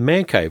by the way, the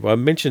man cave, I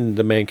mentioned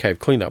the man cave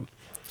cleanup.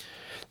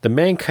 The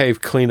man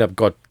cave cleanup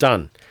got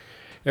done.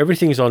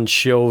 Everything's on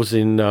shelves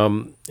in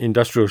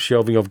industrial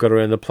shelving I've got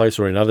around the place,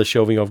 or in other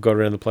shelving I've got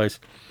around the place.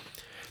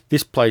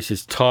 This place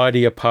is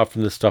tidy apart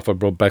from the stuff I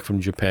brought back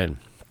from Japan.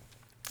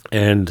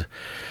 And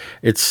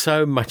it's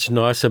so much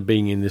nicer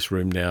being in this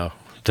room now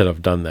that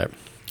I've done that.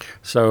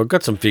 So I've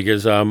got some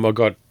figures. I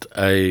got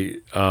a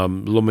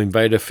Lum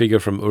Invader figure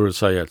from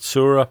Urusei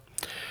Yatsura.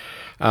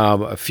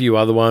 A few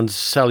other ones.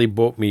 Sally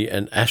bought me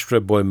an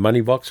Astro Boy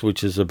money box,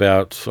 which is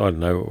about,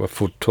 a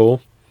foot tall,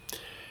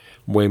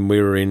 when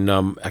we were in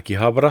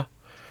Akihabara,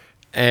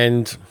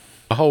 and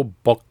a whole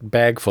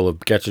bag full of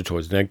gacha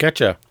toys. Now,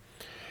 gacha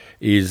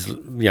is,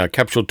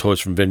 capsule toys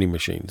from vending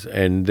machines,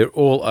 and they're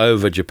all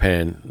over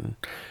Japan.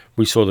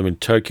 We saw them in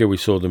Tokyo, we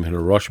saw them in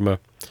Hiroshima,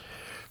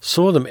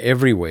 saw them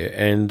everywhere,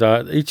 and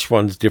each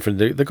one's different.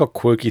 They've got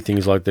quirky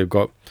things, like they've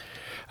got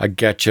a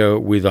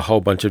gacha with a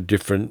whole bunch of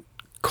different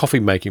coffee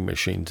making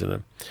machines in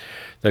them.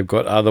 They've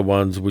got other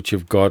ones which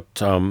have got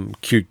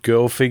cute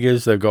girl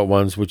figures. They've got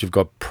ones which have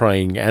got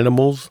praying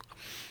animals.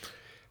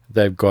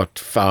 They've got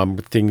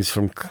things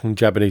from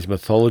Japanese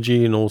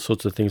mythology and all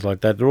sorts of things like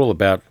that. They're all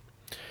about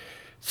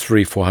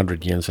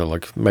 300-400 yen, so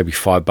like maybe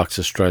 $5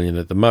 Australian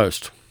at the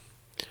most.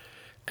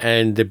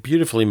 And they're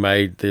beautifully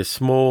made. They're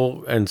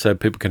small, and so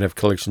people can have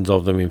collections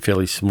of them in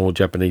fairly small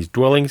Japanese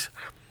dwellings.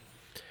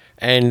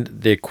 and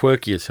they're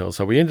quirky as hell.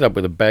 So we ended up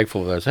with a bag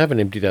full of those. I haven't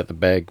emptied out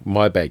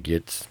my bag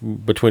yet.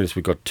 Between us,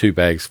 we've got 2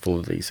 bags full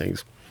of these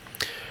things.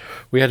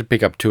 We had to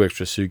pick up 2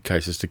 extra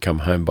suitcases to come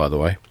home, by the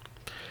way.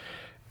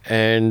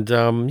 And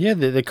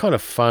they're kind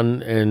of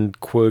fun and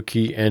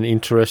quirky and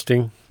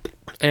interesting.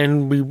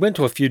 And we went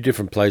to a few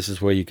different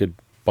places where you could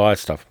buy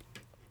stuff.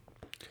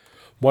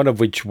 One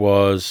of which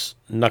was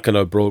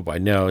Nakano Broadway.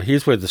 Now,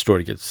 here's where the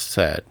story gets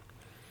sad.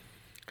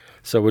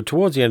 So we're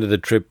towards the end of the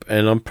trip,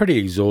 and I'm pretty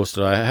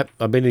exhausted.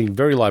 I've been eating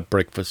very light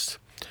breakfast,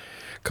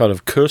 kind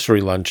of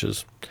cursory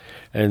lunches,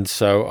 and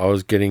so I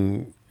was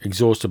getting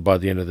exhausted by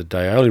the end of the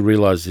day. I only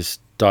realised this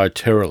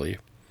dietarily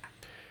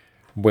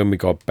when we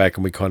got back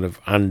and we kind of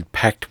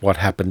unpacked what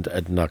happened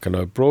at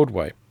Nakano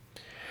Broadway.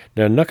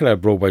 Now, Nakano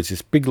Broadway is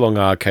this big, long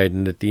arcade,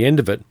 and at the end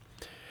of it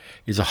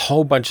is a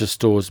whole bunch of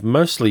stores,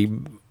 mostly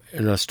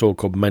in a store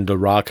called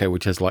Mandarake,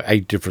 which has like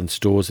 8 different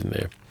stores in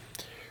there,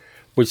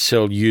 which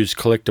sell used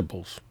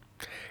collectibles.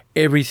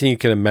 Everything you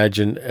can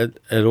imagine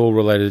at all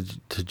related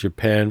to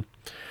Japan.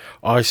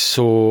 I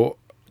saw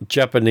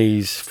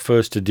Japanese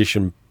first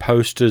edition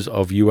posters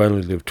of You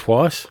Only Live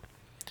Twice,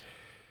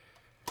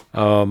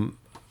 and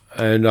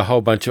a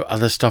whole bunch of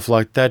other stuff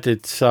like that.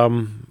 It's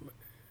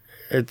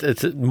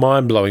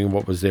mind-blowing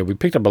what was there. We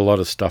picked up a lot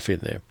of stuff in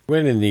there.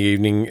 Went in the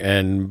evening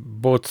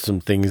and bought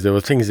some things. There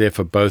were things there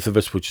for both of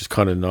us, which is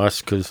kind of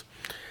nice because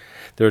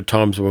there are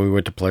times when we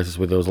went to places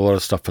where there was a lot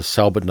of stuff for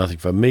Sal but nothing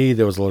for me.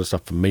 There was a lot of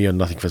stuff for me and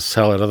nothing for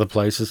Sal at other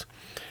places.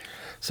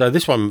 So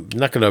this one,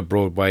 Nakano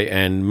Broadway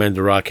and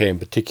Mandarake in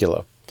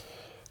particular,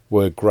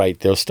 were great.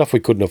 There was stuff we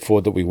couldn't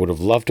afford that we would have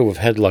loved to have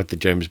had, like the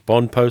James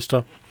Bond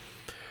poster.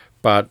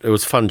 But it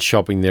was fun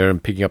shopping there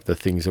and picking up the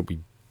things that we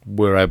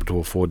were able to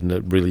afford, and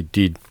it really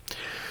did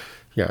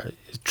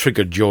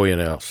trigger joy in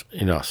us.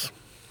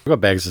 We've got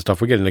bags of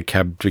stuff. We get in a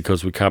cab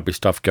because we can't be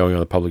stuffed going on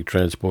the public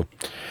transport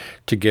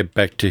to get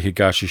back to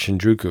Higashi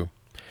Shinjuku.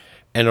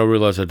 And I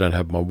realise I don't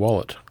have my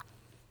wallet.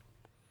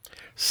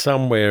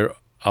 Somewhere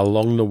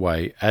along the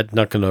way at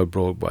Nakano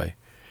Broadway,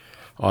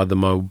 either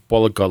my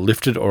wallet got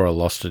lifted or I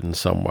lost it in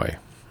some way.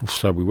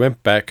 So we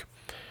went back.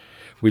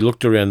 We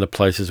looked around the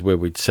places where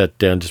we'd sat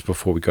down just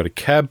before we got a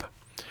cab.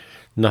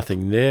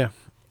 Nothing there.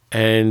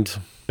 And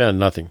found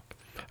nothing.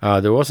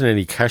 There wasn't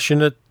any cash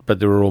in it, but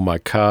there were all my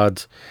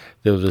cards.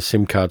 There were the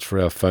SIM cards for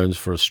our phones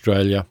for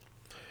Australia.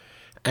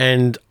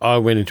 And I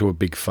went into a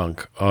big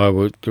funk. I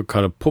would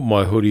kind of put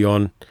my hoodie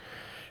on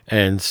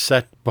and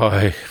sat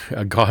by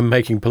a guy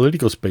making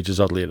political speeches,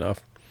 oddly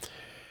enough,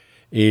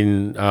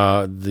 in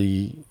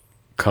the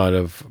kind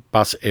of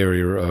bus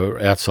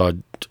area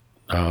outside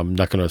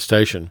Nakano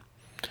Station.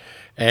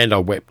 And I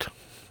wept.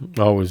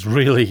 I was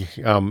really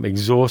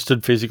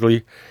exhausted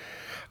physically.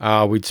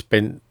 We'd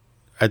spent,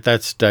 at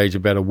that stage,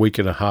 about a week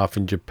and a half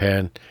in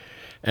Japan,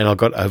 and I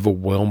got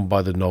overwhelmed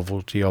by the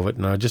novelty of it,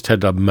 and I just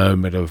had a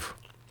moment of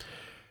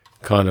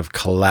kind of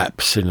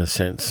collapse, in a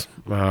sense.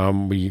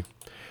 When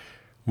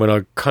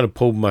I kind of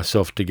pulled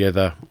myself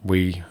together,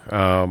 we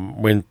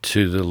went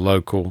to the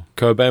local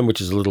Koban,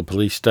 which is a little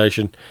police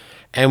station,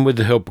 and with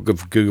the help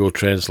of Google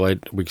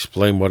Translate, we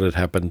explained what had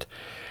happened,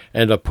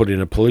 and I put in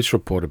a police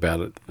report about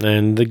it.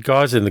 And the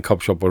guys in the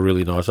cop shop were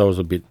really nice. I was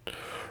a bit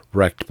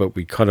wrecked, but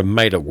we kind of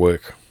made it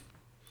work.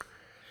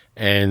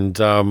 And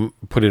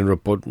put in a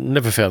report.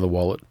 Never found the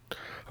wallet.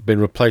 I've been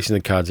replacing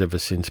the cards ever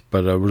since,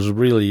 but it was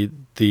really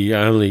the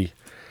only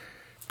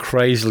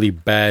crazily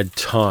bad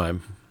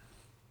time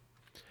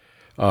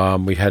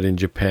we had in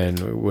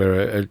Japan,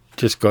 where it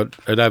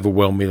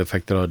overwhelmed me, the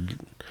fact that I'd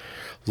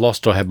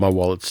lost or had my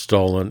wallet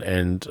stolen,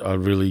 and I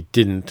really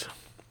didn't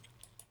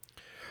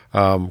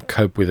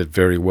cope with it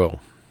very well.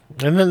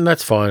 And then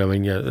that's fine. I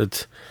mean,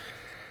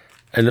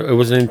 and it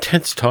was an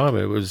intense time.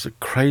 It was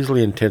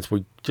crazily intense.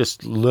 We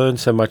just learned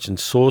so much and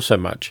saw so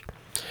much.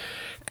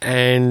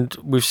 And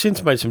we've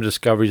since made some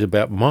discoveries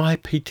about my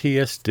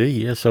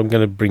PTSD. Yes, I'm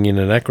going to bring in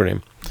an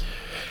acronym.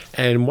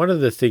 And one of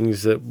the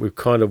things that we've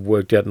kind of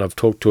worked out, and I've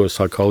talked to a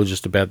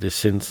psychologist about this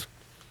since,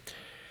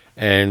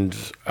 and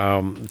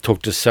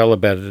talked to Sal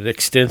about it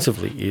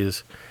extensively,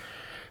 is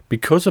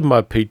because of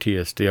my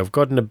PTSD, I've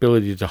got an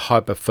ability to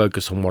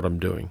hyper-focus on what I'm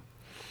doing.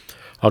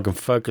 I can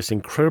focus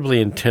incredibly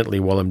intently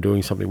while I'm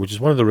doing something, which is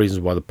one of the reasons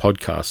why the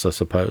podcast, I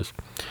suppose.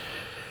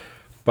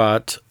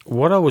 But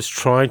what I was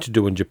trying to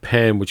do in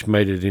Japan, which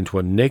made it into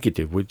a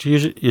negative, which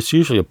is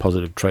usually a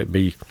positive trait,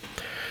 me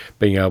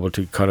being able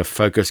to kind of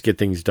focus, get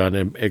things done,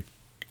 and it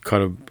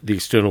kind of the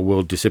external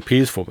world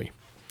disappears for me.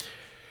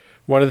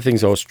 One of the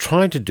things I was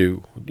trying to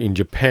do in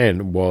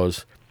Japan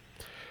was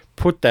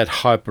put that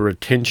hyper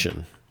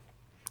attention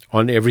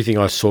on everything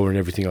I saw and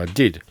everything I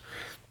did.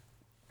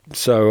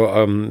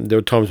 So there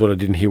were times when I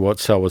didn't hear what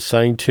Sal was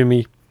saying to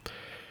me.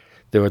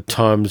 There were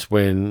times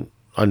when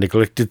I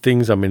neglected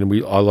things. I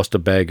mean, I lost a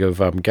bag of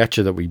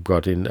gacha that we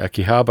got in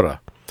Akihabara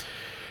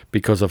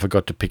because I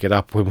forgot to pick it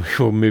up when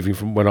I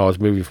was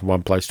moving from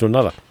one place to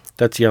another.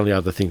 That's the only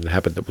other thing that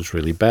happened that was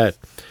really bad.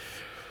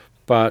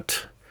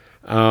 But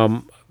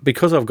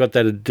because I've got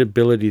that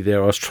ability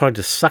there, I was trying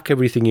to suck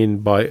everything in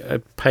by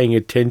paying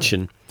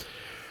attention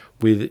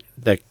with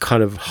that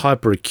kind of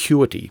hyper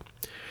acuity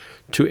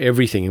to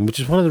everything, and which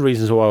is one of the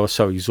reasons why I was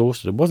so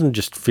exhausted. It wasn't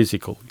just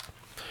physical.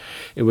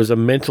 It was a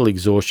mental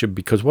exhaustion,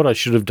 because what I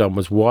should have done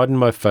was widen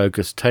my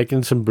focus,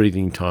 taken some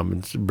breathing time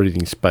and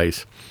breathing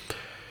space,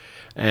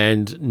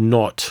 and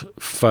not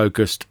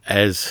focused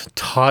as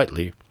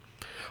tightly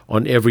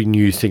on every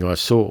new thing I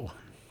saw,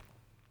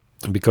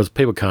 because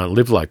people can't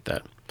live like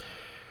that.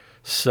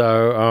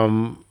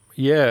 So,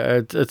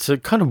 it's a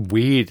kind of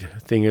weird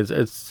thing.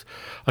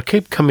 I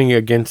keep coming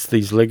against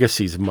these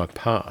legacies of my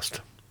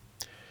past,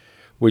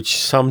 which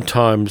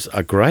sometimes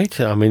are great.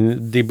 I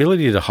mean, the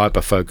ability to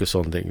hyper-focus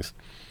on things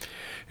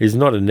is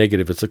not a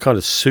negative. It's a kind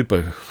of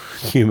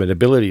superhuman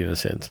ability in a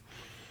sense.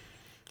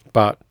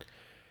 But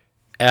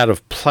out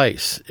of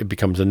place, it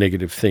becomes a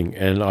negative thing.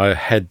 And I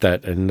had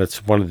that, and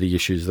that's one of the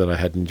issues that I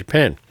had in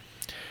Japan.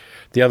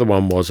 The other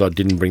one was I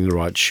didn't bring the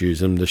right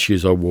shoes, and the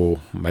shoes I wore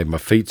made my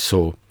feet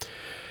sore.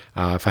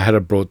 If I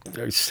had brought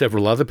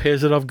several other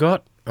pairs that I've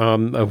got,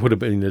 it would have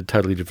been a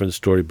totally different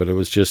story, but it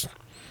was just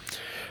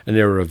an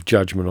error of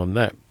judgment on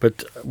that.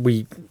 But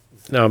which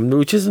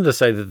isn't to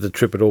say that the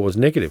trip at all was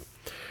negative.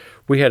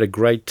 We had a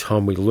great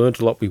time. We learned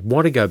a lot. We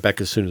want to go back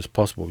as soon as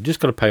possible. We've just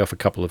got to pay off a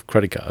couple of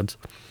credit cards,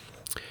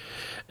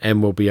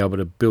 and we'll be able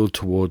to build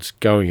towards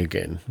going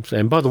again.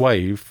 And by the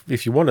way,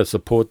 if you want to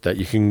support that,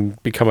 you can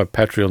become a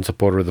Patreon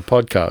supporter of the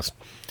podcast,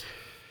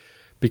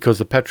 because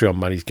the Patreon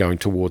money is going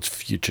towards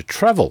future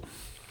travel,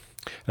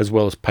 as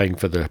well as paying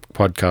for the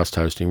podcast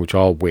hosting, which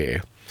I'll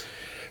wear.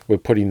 We're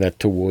putting that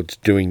towards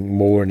doing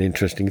more and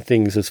interesting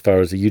things as far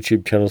as the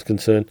YouTube channel is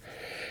concerned,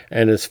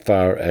 and as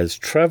far as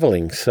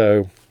traveling.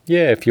 So,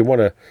 if you want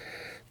to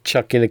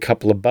chuck in a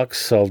couple of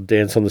bucks, I'll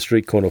dance on the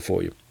street corner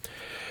for you.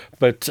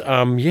 But,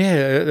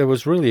 it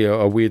was really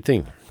a weird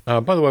thing.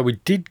 By the way, we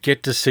did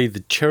get to see the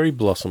cherry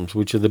blossoms,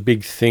 which are the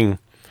big thing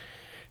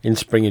in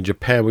spring in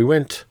Japan.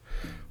 We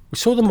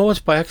saw them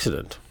almost by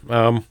accident.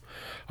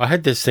 I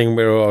had this thing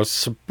where I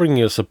was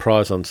bringing a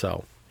surprise on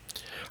sale.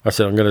 I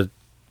said, I'm going to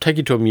take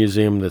you to a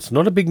museum that's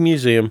not a big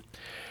museum,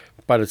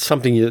 but it's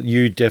something that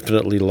you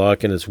definitely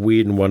like, and it's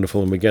weird and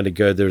wonderful, and we're going to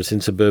go there. It's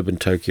in suburban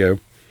Tokyo.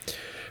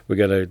 We're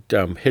going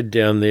to head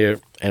down there,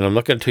 and I'm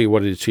not going to tell you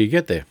what it is till you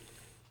get there.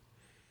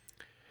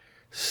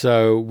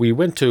 So we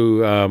went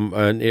to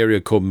an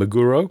area called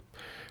Meguro,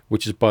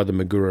 which is by the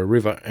Meguro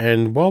River,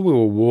 and while we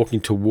were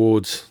walking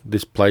towards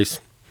this place,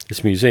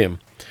 this museum,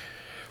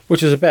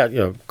 which is about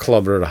a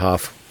kilometre and a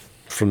half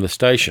from the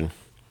station,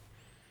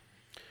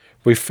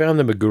 we found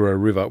the Meguro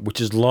River,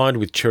 which is lined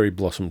with cherry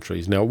blossom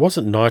trees. Now, it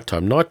wasn't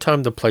nighttime.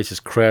 Nighttime, the place is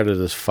crowded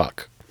as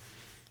fuck,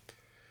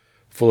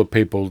 full of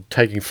people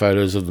taking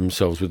photos of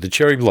themselves with the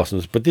cherry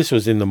blossoms, but this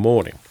was in the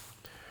morning.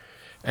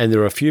 And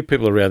there were a few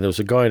people around. There was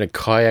a guy in a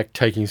kayak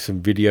taking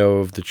some video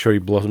of the cherry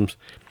blossoms.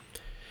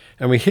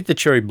 And we hit the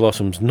cherry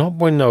blossoms, not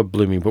when they were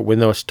blooming, but when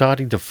they were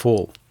starting to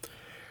fall.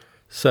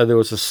 So there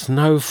was a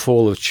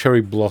snowfall of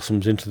cherry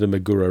blossoms into the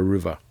Meguro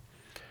River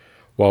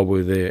while we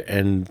were there.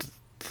 And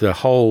the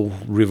whole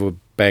river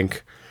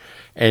bank,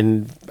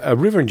 and a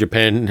river in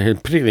Japan,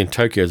 and particularly in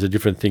Tokyo, is a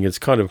different thing. It's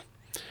kind of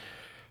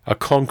a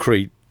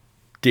concrete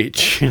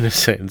ditch, in a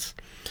sense,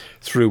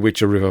 through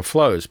which a river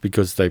flows,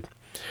 because they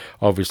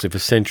obviously for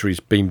centuries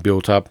been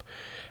built up,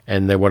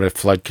 and they wanted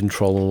flood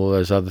control and all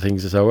those other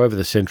things. So over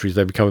the centuries,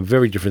 they become a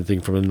very different thing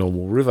from a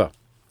normal river.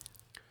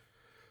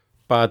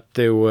 But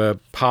there were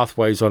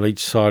pathways on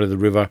each side of the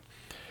river,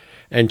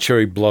 and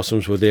cherry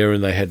blossoms were there,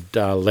 and they had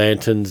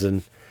lanterns,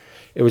 and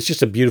it was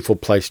just a beautiful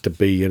place to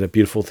be, and a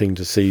beautiful thing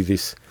to see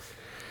this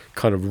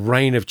kind of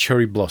rain of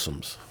cherry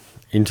blossoms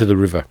into the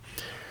river.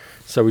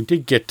 So we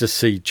did get to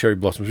see cherry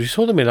blossoms. We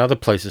saw them in other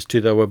places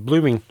too. They were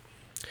blooming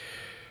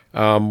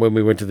when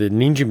we went to the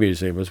Ninja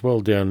Museum as well,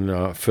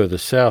 down further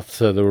south.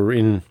 So they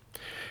were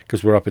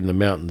because we're up in the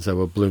mountains, they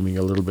were blooming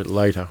a little bit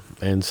later,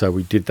 and so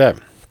we did that.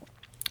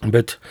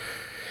 But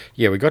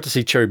we got to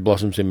see cherry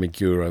blossoms in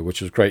Meguro,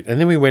 which was great. And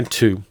then we went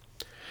to,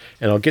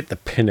 and I'll get the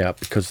pen out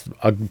because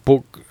I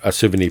bought a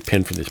souvenir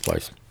pen from this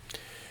place,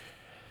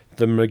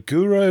 the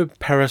Meguro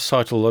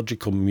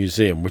Parasitological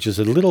Museum, which is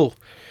a little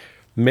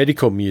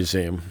medical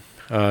museum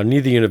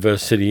near the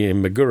university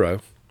in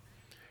Meguro,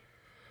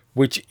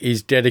 which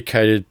is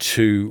dedicated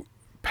to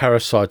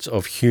parasites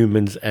of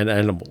humans and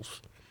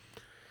animals.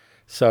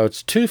 So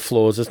it's 2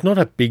 floors. It's not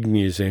a big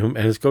museum,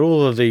 and it's got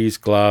all of these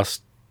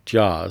glass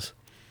jars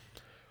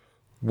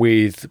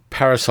with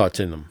parasites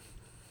in them.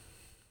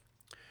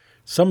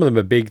 Some of them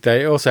are big.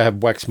 They also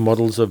have wax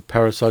models of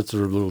parasites that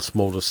are a little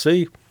small to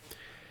see.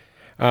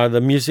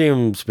 The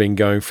museum's been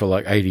going for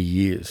like 80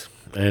 years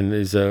and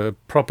is a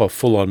proper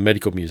full-on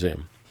medical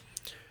museum.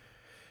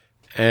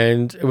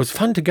 And it was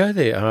fun to go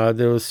there.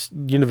 There was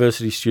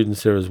university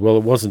students there as well.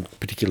 It wasn't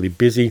particularly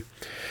busy.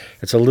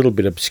 It's a little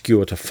bit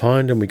obscure to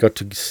find, and we got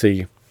to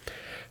see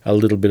a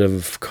little bit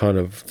of kind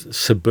of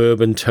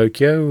suburban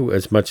Tokyo,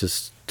 as much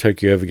as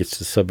Tokyo ever gets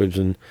to suburbs.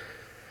 And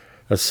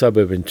a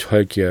suburb in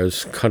Tokyo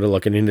is kind of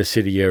like an inner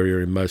city area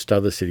in most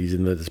other cities,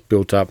 in that it's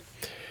built up,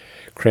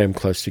 crammed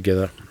close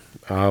together.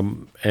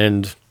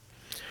 And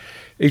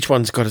each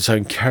one's got its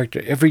own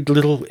character. Every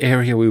little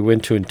area we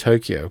went to in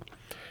Tokyo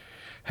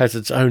has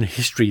its own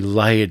history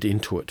layered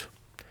into it.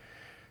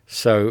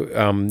 So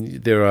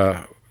there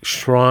are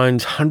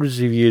shrines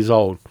hundreds of years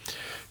old.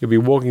 You'll be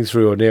walking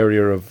through an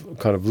area of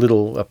kind of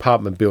little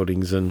apartment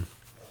buildings and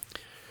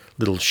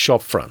little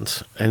shop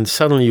fronts, and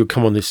suddenly you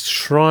come on this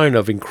shrine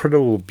of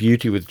incredible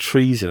beauty with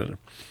trees in it,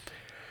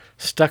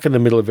 stuck in the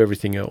middle of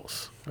everything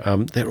else.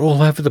 They're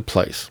all over the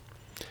place.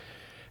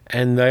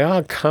 And they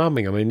are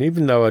calming. I mean,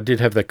 even though I did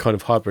have that kind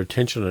of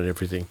hyperattention and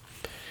everything,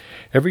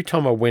 every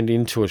time I went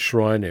into a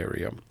shrine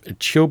area, it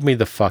chilled me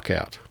the fuck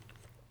out.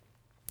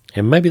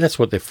 And maybe that's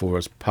what they're for,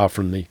 apart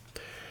from the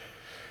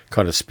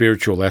kind of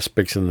spiritual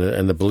aspects and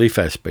the belief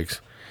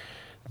aspects.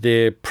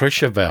 They're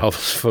pressure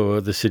valves for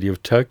the city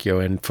of Tokyo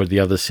and for the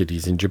other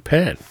cities in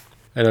Japan.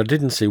 And I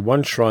didn't see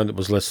one shrine that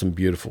was less than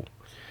beautiful.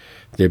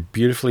 They're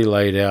beautifully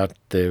laid out.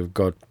 They've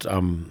got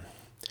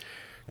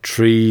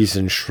trees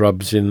and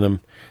shrubs in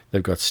them.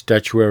 They've got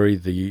statuary.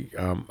 The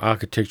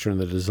architecture and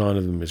the design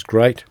of them is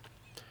great.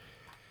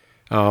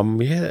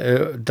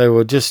 They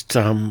were just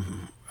a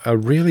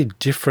really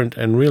different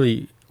and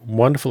really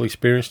wonderful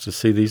experience to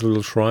see these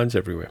little shrines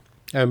everywhere.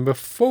 And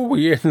before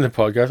we end the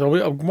podcast,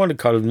 I want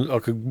to I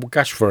could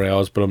gush for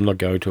hours, but I'm not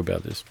going to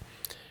about this.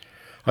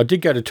 I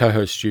did go to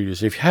Toho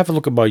Studios. If you have a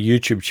look at my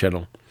YouTube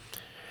channel,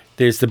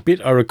 there's the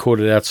bit I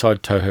recorded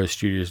outside Toho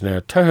Studios. Now,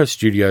 Toho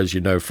Studios,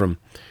 you know from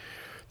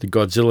the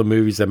Godzilla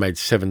movies, they made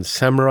Seven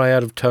Samurai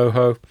out of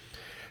Toho.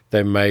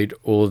 They made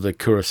all of the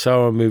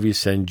Kurosawa movies,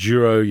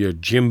 Sanjuro,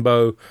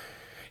 Yojimbo,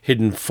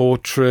 Hidden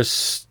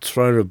Fortress,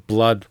 Throne of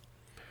Blood.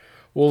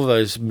 All of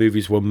those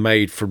movies were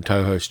made from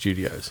Toho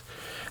Studios.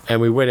 And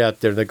we went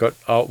out there and they got,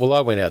 I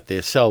went out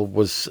there. Sal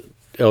was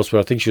elsewhere.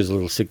 I think she was a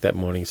little sick that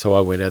morning, so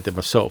I went out there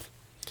myself,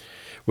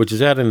 which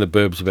is out in the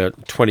burbs about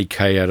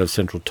 20k out of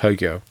central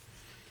Tokyo.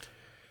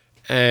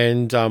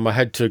 And I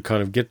had to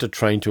kind of get the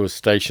train to a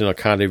station I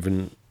can't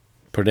even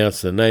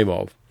pronounce the name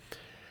of,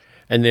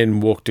 and then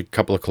walked a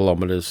couple of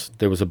kilometres.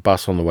 There was a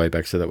bus on the way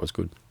back, so that was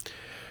good.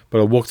 But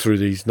I walked through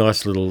these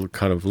nice little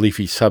kind of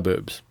leafy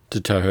suburbs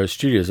to Toho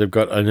Studios. They've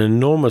got an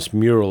enormous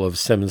mural of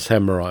Seven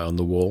Samurai on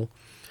the wall,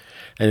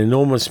 an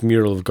enormous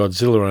mural of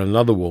Godzilla on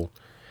another wall,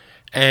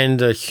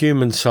 and a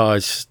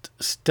human-sized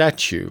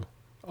statue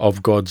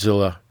of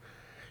Godzilla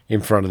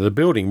in front of the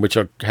building, which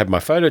I had my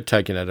photo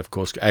taken at, of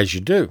course, as you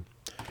do.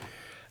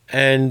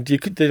 And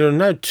there are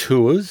no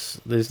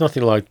tours. There's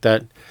nothing like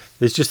that.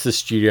 There's just the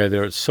studio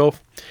there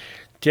itself.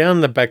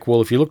 Down the back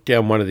wall, if you look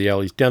down one of the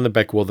alleys, down the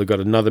back wall, they've got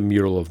another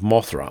mural of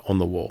Mothra on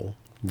the wall,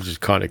 which is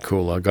kind of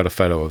cool. I got a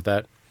photo of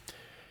that.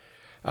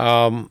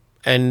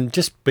 And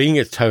just being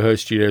at Toho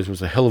Studios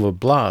was a hell of a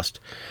blast.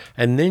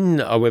 And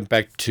then I went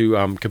back to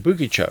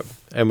Kabukicho,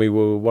 and we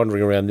were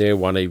wandering around there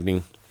one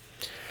evening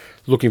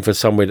looking for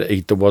somewhere to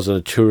eat that wasn't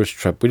a tourist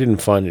trap. We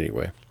didn't find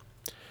anywhere.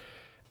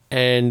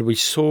 And we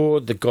saw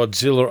the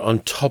Godzilla on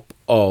top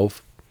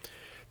of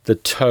the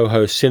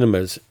Toho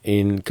cinemas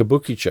in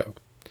Kabukicho,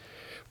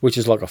 which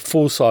is like a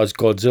full-size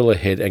Godzilla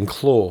head and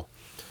claw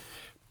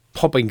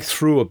popping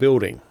through a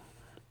building.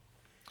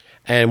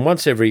 And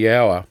once every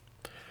hour,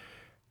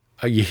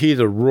 you hear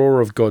the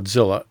roar of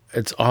Godzilla,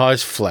 its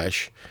eyes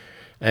flash,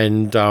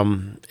 and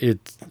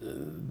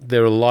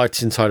there are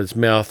lights inside its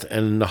mouth,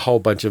 and a whole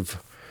bunch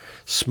of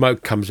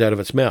smoke comes out of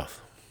its mouth.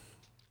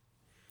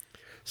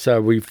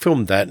 So we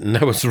filmed that, and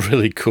that was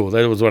really cool.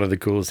 That was one of the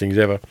coolest things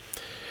ever.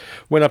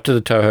 Went up to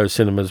the Toho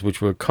cinemas, which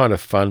were kind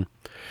of fun.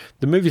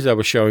 The movies they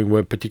were showing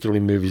weren't particularly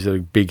movies that are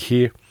big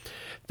here.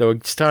 They were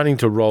starting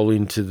to roll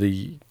into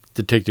the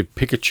Detective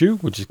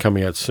Pikachu, which is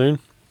coming out soon.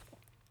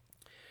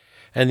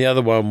 And the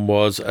other one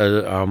was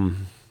a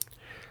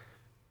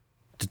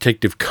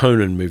Detective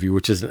Conan movie,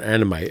 which is an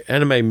anime.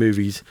 Anime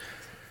movies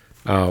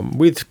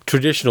with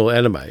traditional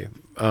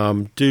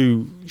anime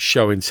do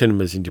show in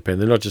cinemas in Japan.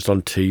 They're not just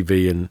on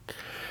TV and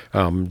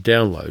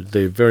download.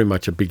 They're very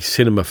much a big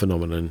cinema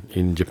phenomenon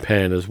in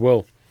Japan as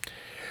well.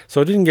 So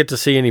I didn't get to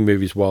see any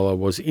movies while I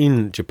was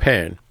in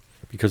Japan,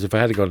 because if I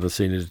had gone to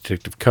see a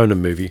Detective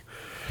Conan movie,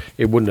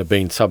 it wouldn't have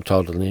been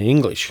subtitled in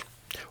English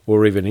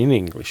or even in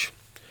English.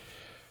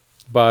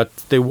 But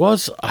there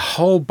was a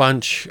whole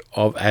bunch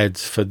of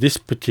ads for this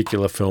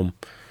particular film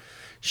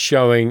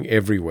showing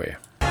everywhere.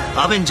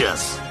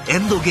 Avengers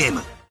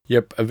Endgame.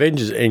 Yep,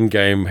 Avengers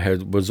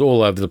Endgame was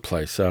all over the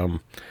place.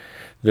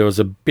 There was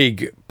a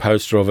big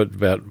poster of it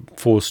about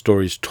 4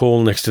 stories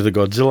tall next to the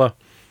Godzilla.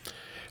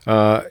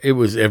 It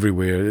was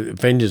everywhere.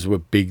 Avengers were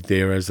big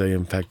there, as they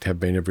in fact have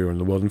been everywhere in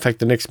the world. In fact,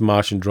 the next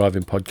Martian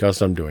Drive-In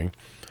podcast I'm doing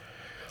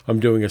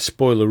a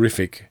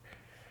spoilerific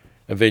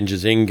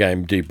Avengers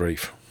Endgame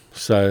debrief.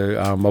 So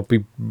I'll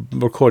be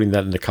recording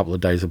that in a couple of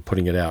days and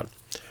putting it out.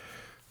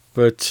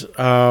 But,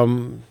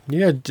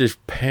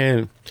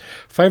 Japan.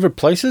 Favourite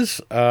places?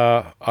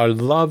 I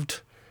loved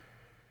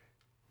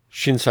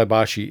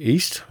Shinsaibashi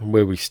East,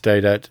 where we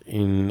stayed at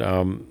in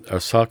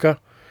Osaka.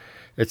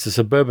 It's a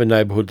suburban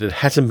neighbourhood that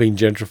hasn't been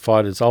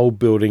gentrified. It's old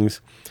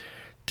buildings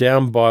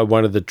down by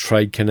one of the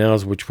trade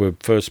canals, which were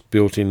first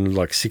built in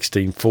like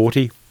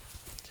 1640.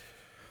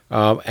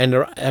 And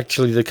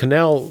actually the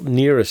canal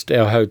nearest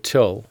our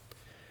hotel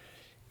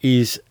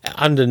is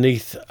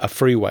underneath a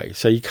freeway,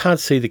 so you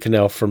can't see the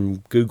canal from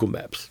Google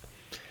Maps.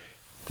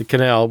 The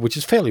canal, which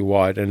is fairly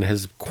wide and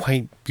has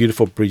quaint,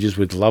 beautiful bridges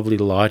with lovely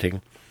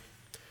lighting,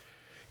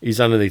 is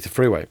underneath the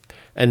freeway.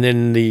 And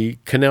then the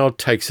canal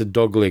takes a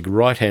dogleg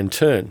right-hand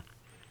turn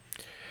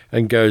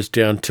and goes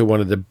down to one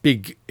of the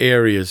big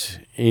areas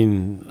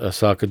in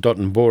Osaka,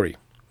 Dotonbori,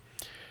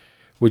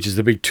 which is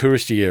the big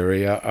touristy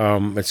area.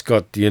 It's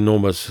got the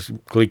enormous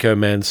Glico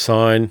Man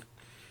sign.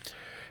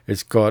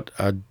 It's got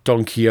a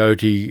Don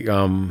Quixote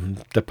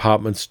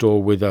department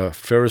store with a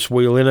Ferris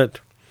wheel in it.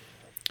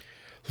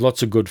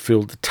 Lots of good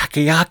food. The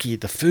takoyaki,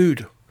 the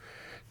food.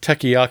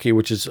 Takoyaki,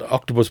 which is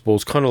octopus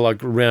balls, kind of like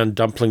round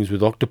dumplings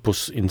with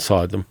octopus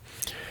inside them,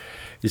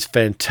 is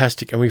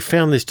fantastic. And we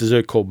found this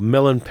dessert called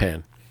melon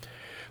pan,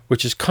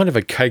 which is kind of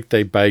a cake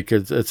they bake.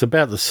 It's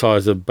about the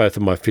size of both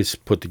of my fists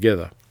put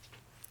together.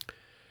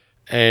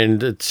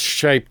 And it's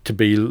shaped to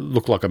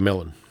look like a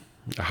melon,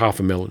 half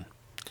a melon.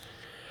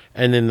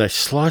 And then they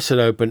slice it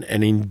open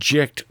and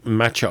inject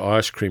matcha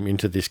ice cream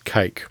into this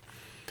cake,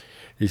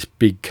 this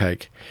big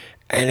cake.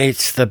 And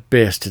it's the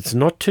best. It's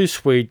not too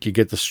sweet. You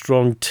get the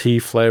strong tea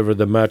flavour of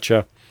the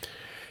matcha.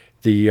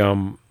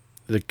 The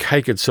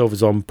cake itself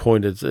is on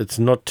point. It's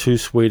not too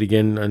sweet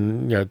again,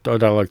 and I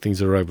don't like things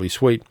that are overly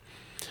sweet.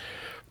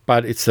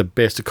 But it's the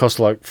best. It costs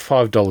like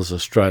 $5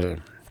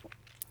 Australian,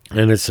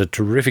 and it's a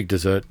terrific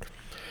dessert.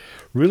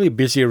 Really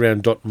busy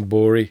around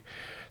Dotonbori.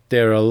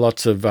 There are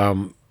lots of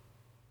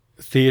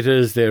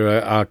theatres.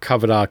 There are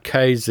covered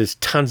arcades. There's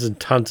tons and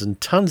tons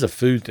and tons of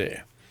food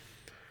there.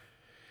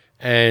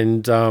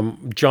 And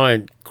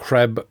giant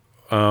crab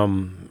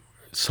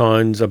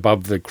signs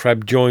above the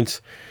crab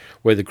joints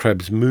where the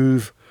crabs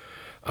move.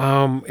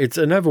 It's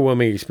an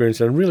overwhelming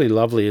experience and really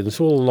lovely. And it's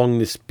all along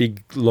this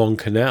big, long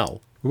canal.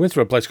 We went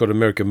through a place called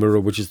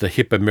Amerikamura, which is the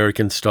hip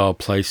American-style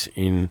place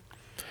in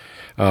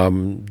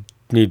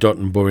near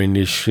Dotonbori,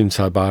 near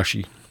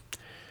Shinsaibashi.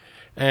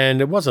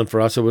 And it wasn't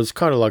for us. It was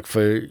kind of like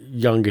for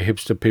younger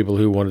hipster people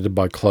who wanted to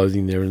buy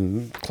clothing there.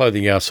 And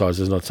clothing our size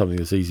is not something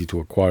that's easy to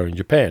acquire in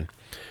Japan.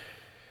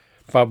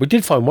 But we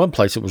did find one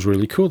place that was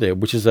really cool there,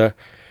 which is a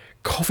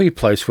coffee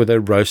place where they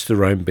roast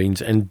their own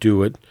beans and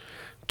do it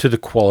to the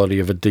quality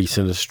of a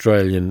decent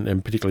Australian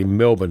and particularly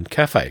Melbourne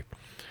cafe.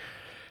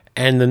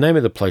 And the name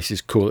of the place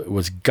is cool. It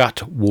was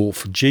Gut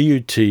Wolf,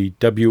 Gutwolf.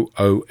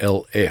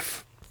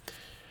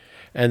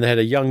 And they had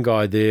a young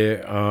guy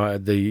there.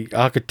 The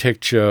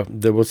architecture,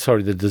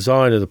 the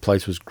design of the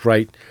place was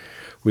great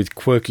with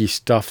quirky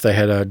stuff. They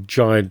had a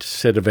giant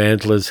set of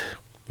antlers,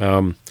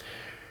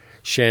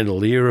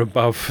 chandelier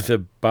above the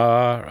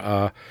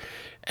bar,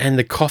 and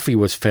the coffee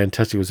was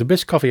fantastic. It was the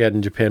best coffee I had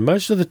in Japan.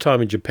 Most of the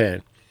time in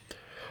Japan,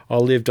 I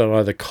lived on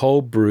either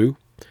cold brew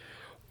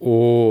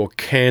or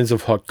cans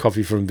of hot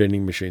coffee from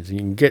vending machines. And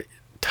you can get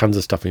tons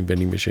of stuff in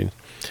vending machines,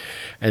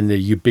 and they're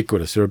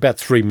ubiquitous. There are about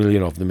 3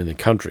 million of them in the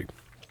country.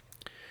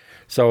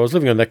 So I was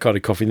living on that kind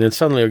of coffee, and then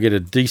suddenly I get a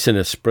decent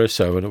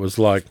espresso, and it was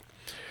like,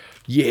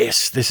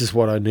 yes, this is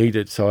what I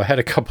needed. So I had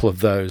a couple of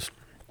those.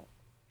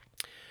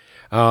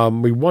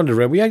 We wandered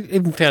around. We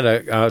even found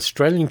an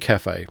Australian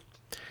cafe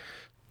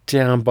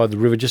down by the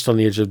river, just on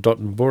the edge of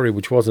Dotonbori,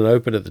 which wasn't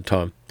open at the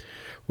time,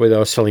 where they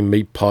were selling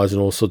meat pies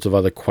and all sorts of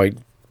other quaint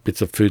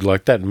bits of food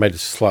like that, and made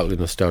us slightly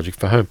nostalgic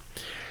for home.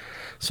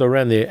 So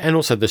around there, and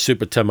also the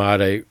Super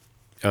Tamade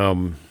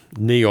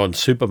neon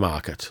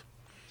supermarket,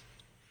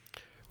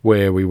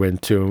 where we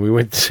went to, and we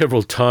went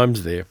several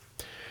times there,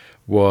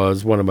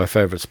 was one of my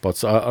favourite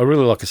spots. I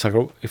really like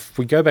Osaka. If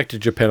we go back to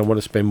Japan, I want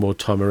to spend more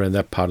time around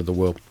that part of the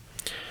world.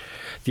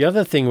 The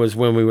other thing was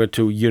when we went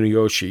to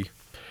Yonyoshi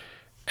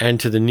and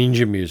to the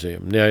Ninja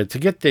Museum. Now, to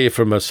get there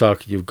from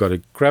Osaka, you've got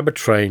to grab a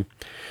train,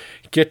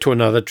 get to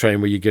another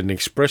train where you get an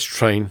express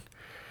train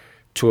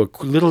to a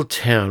little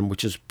town,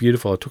 which is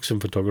beautiful. I took some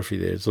photography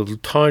there. It's a little,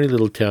 tiny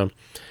little town.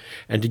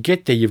 And to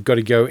get there, you've got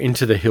to go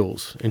into the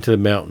hills, into the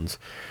mountains.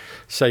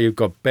 So you've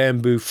got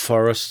bamboo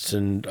forests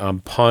and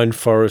pine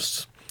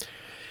forests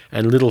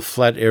and little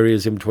flat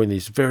areas in between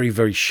these very,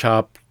 very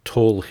sharp,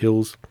 tall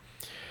hills.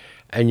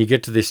 And you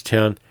get to this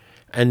town,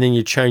 and then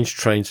you change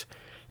trains,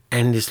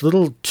 and this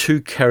little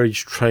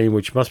 2-carriage train,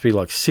 which must be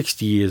like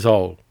 60 years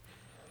old,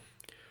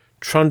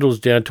 trundles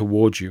down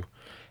towards you,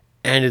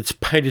 and it's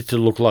painted to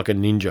look like a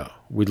ninja,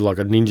 with like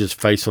a ninja's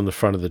face on the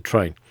front of the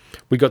train.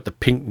 We got the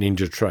pink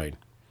ninja train.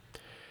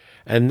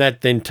 And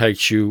that then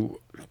takes you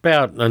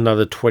about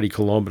another 20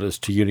 kilometres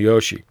to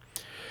Yonyoshi,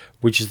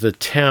 which is the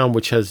town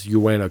which has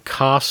Ueno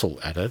Castle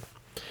at it.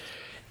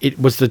 It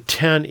was the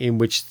town in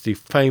which the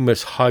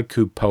famous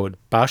haiku poet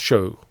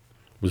Basho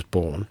was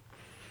born,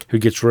 who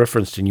gets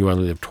referenced in You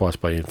Only Live Twice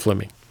by Ian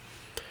Fleming.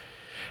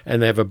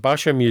 And they have a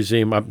Basho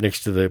museum up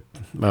next to the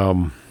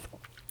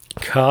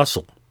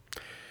castle.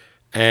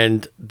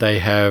 And they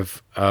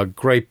have a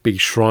great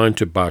big shrine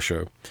to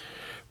Basho,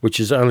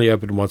 which is only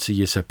open once a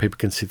year so people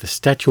can see the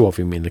statue of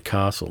him in the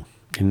castle,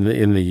 in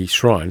the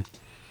shrine.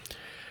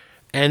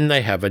 And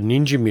they have a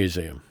ninja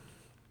museum.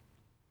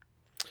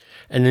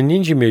 And the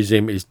ninja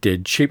museum is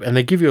dead cheap, and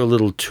they give you a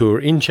little tour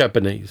in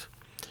Japanese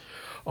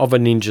of a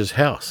ninja's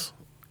house.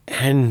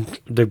 And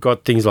they've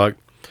got things like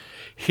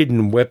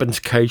hidden weapons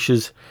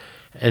caches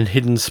and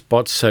hidden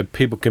spots so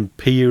people can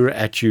peer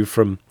at you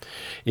from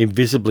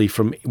invisibly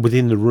from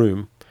within the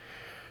room.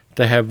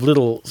 They have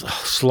little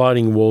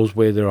sliding walls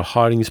where there are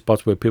hiding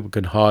spots where people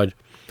can hide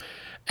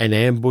and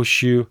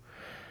ambush you.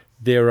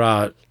 There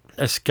are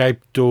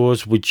escape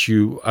doors which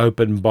you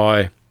open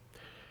by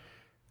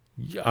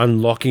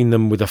unlocking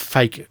them with a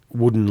fake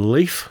wooden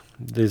leaf.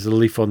 There's a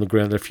leaf on the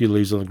ground, a few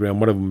leaves on the ground.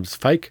 One of them is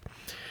fake,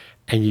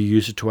 and you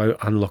use it to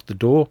unlock the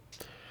door.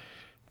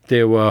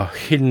 There were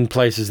hidden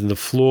places in the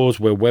floors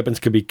where weapons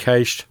could be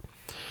cached,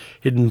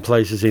 hidden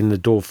places in the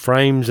door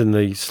frames and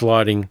the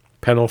sliding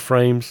panel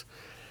frames.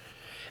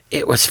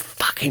 It was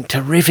fucking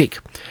terrific.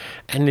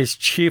 And this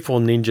cheerful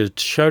ninja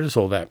showed us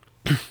all that.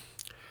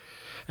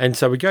 And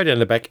so we go down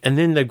the back, and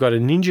then they've got a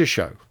ninja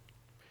show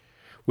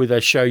where they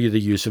show you the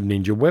use of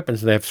ninja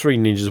weapons. And they have 3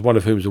 ninjas, one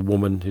of whom is a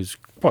woman who's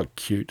quite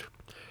cute,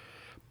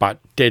 but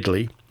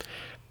deadly.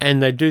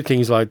 And they do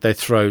things like they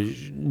throw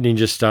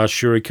ninja star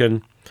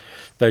shuriken.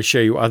 They show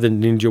you other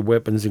ninja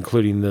weapons,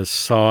 including the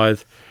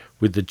scythe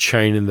with the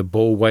chain and the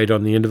ball weight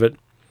on the end of it.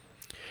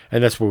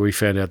 And that's where we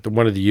found out that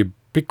one of the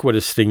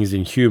ubiquitous things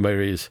in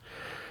humour is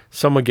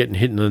someone getting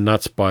hit in the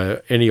nuts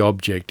by any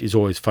object is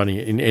always funny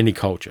in any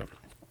culture.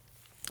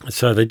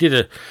 So they did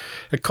it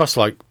cost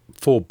like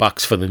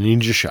 $4 for the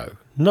ninja show.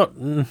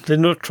 They're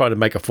not trying to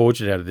make a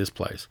fortune out of this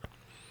place.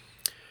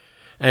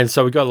 And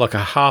so we got like a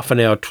half an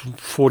hour,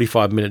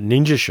 45-minute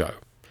ninja show.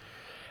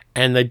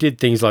 And they did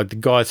things like the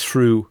guy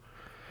threw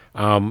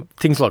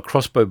things like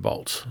crossbow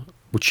bolts,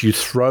 which you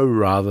throw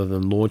rather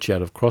than launch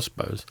out of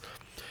crossbows.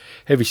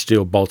 Heavy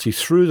steel bolts. He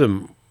threw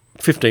them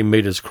 15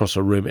 metres across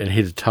a room and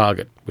hit a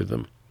target with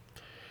them.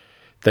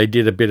 They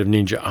did a bit of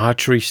ninja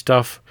archery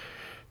stuff.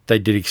 They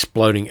did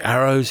exploding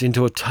arrows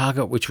into a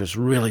target, which was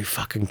really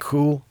fucking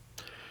cool.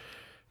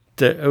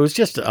 It was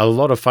just a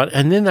lot of fun.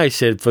 And then they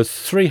said for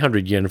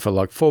 300 yen, for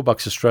like $4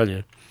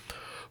 Australian,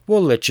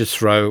 we'll let you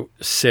throw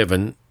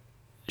 7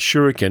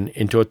 shuriken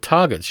into a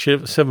target,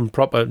 7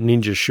 proper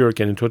ninja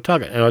shuriken into a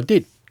target. And I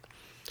did.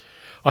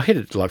 I hit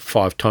it like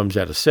 5 times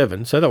out of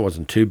 7, so that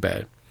wasn't too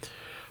bad.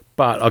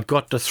 But I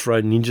got to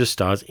throw ninja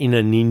stars in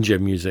a ninja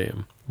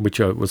museum, which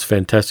was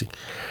fantastic.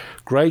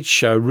 Great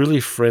show, really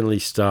friendly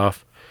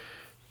staff.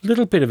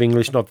 Little bit of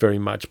English, not very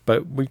much,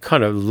 but we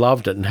kind of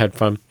loved it and had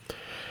fun.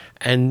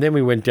 And then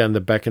we went down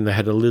the back and they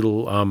had a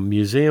little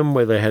museum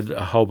where they had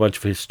a whole bunch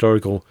of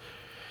historical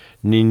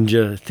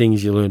ninja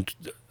things. You learned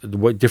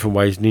different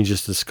ways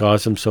ninjas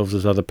disguise themselves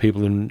as other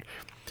people in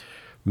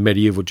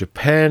medieval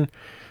Japan,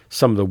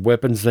 some of the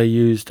weapons they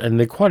used, and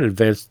they're quite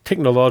advanced.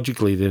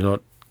 Technologically, they're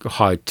not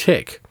high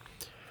tech,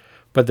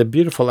 but the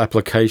beautiful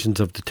applications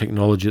of the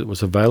technology that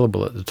was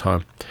available at the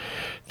time.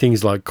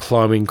 Things like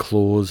climbing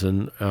claws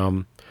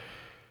and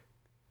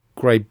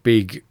great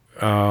big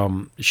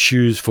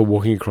shoes for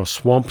walking across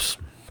swamps,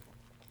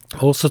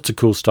 all sorts of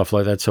cool stuff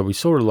like that. So we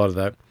saw a lot of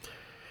that.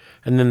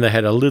 And then they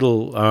had a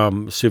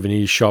little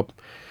souvenir shop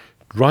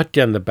right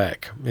down the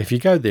back. If you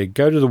go there,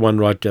 go to the one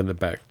right down the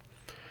back.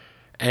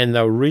 And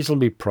they were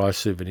reasonably priced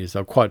souvenirs.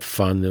 They were quite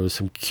fun. There was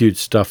some cute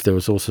stuff. There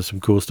was also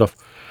some cool stuff.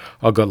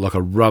 I got like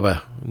a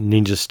rubber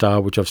ninja star,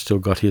 which I've still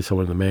got here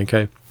somewhere in the man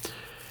cave.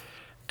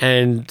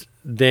 And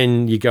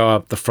then you go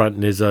up the front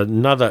and there's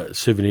another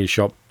souvenir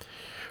shop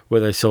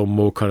where they sell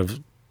more kind of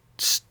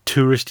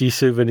touristy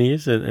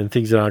souvenirs and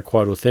things that aren't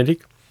quite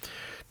authentic.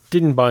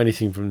 Didn't buy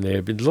anything from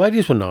there, but the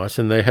ladies were nice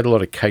and they had a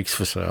lot of cakes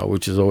for sale,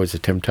 which is always a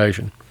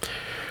temptation.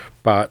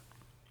 But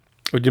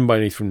I didn't buy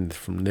anything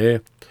from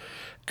there.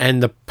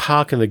 And the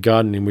park and the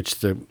garden in which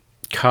the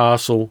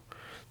castle,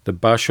 the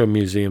Basho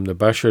Museum, the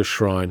Basho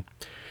Shrine,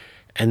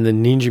 and the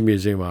Ninja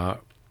Museum are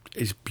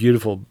is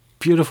beautiful.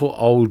 Beautiful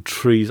old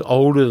trees,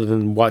 older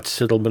than white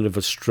settlement of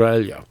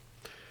Australia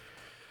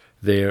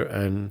there,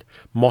 and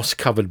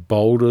moss-covered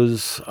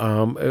boulders.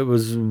 It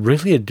was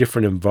really a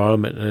different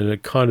environment, and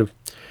it kind of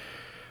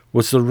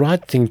was the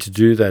right thing to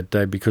do that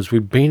day because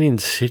we'd been in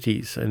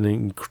cities and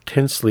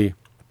intensely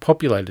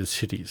populated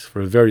cities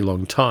for a very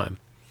long time.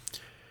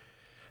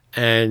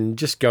 And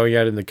just going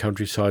out in the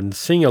countryside and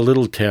seeing a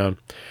little town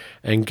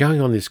and going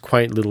on this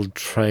quaint little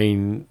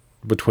train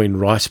between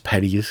rice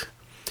paddies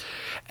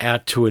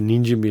out to a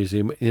ninja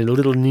museum in a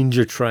little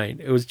ninja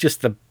train. It was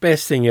just the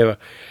best thing ever.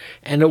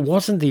 And it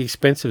wasn't the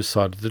expensive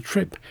side of the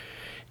trip.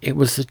 It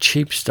was the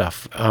cheap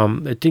stuff.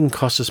 It didn't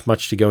cost us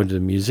much to go into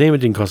the museum. It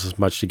didn't cost us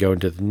much to go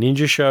into the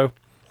ninja show.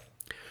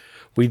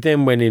 We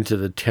then went into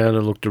the town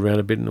and looked around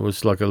a bit, and it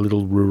was like a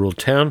little rural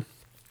town.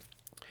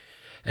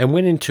 And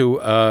went into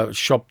a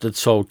shop that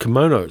sold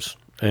kimonos,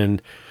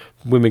 and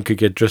women could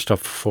get dressed up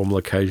for formal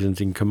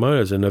occasions in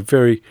kimonos. And a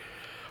very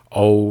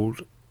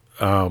old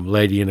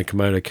lady in a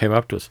kimono came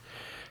up to us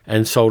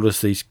and sold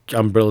us these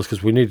umbrellas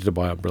because we needed to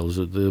buy umbrellas.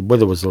 The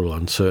weather was a little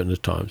uncertain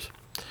at times.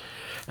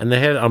 And they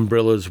had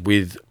umbrellas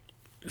with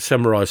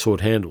samurai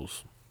sword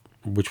handles,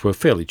 which were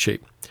fairly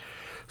cheap.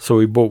 So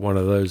we bought one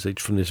of those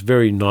each from this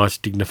very nice,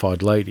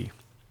 dignified lady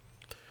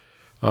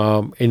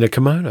in a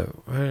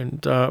kimono.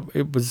 And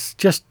it was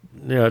just,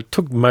 it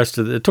took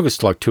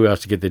us like 2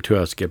 hours to get there, 2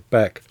 hours to get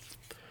back.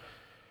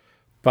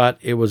 But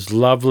it was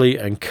lovely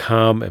and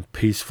calm and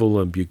peaceful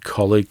and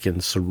bucolic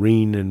and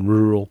serene and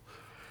rural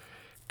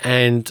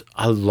and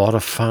a lot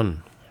of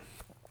fun.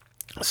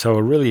 So I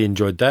really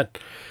enjoyed that.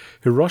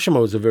 Hiroshima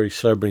was a very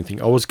sobering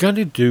thing. I was going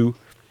to do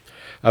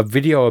a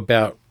video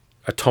about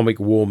atomic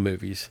war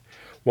movies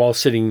while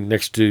sitting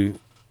next to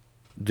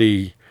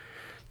the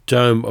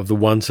dome of the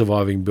one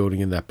surviving building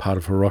in that part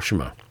of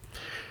Hiroshima.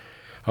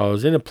 I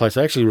was in a place,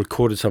 I actually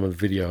recorded some of the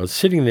video. I was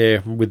sitting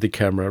there with the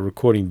camera,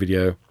 recording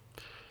video,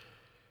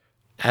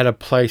 at a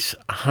place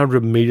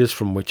 100 meters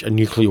from which a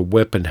nuclear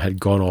weapon had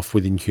gone off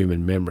within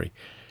human memory,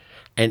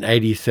 and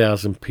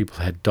 80,000 people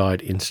had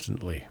died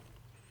instantly.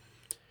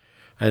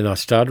 And I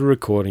started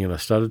recording and I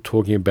started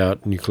talking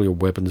about nuclear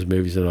weapons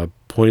movies, and I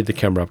pointed the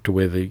camera up to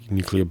where the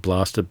nuclear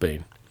blast had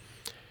been.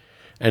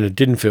 And it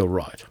didn't feel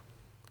right.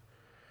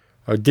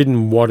 I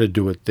didn't want to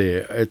do it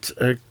there. It's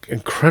an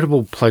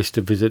incredible place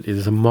to visit. It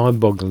is a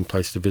mind-boggling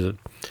place to visit.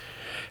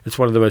 It's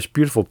one of the most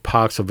beautiful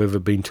parks I've ever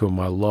been to in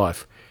my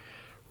life.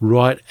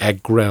 Right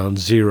at ground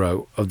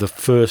zero of the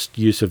first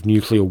use of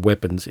nuclear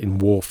weapons in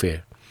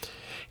warfare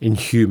in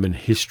human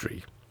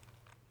history.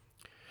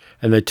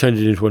 And they turned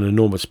it into an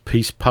enormous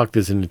peace park.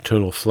 There's an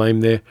eternal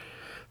flame there.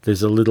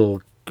 There's a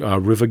little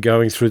river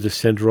going through the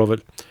center of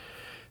it.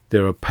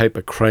 There are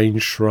paper crane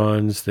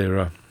shrines.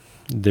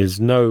 There's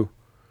no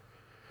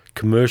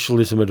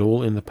commercialism at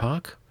all in the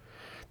park.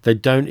 They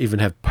don't even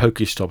have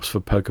Pokestops for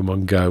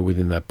Pokemon Go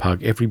within that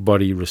park.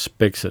 Everybody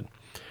respects it.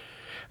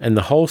 And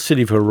the whole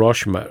city of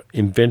Hiroshima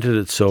invented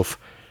itself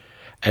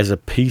as a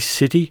peace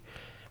city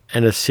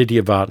and a city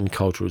of art and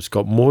culture. It's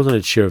got more than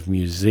its share of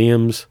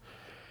museums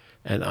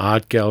and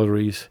art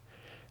galleries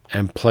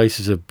and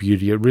places of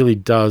beauty. It really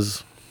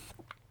does.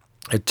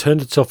 It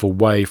turned itself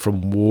away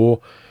from war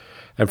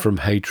and from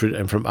hatred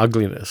and from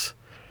ugliness.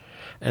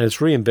 And it's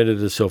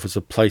reinvented itself as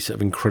a place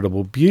of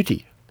incredible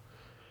beauty.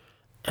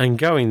 And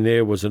going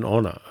there was an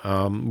honor.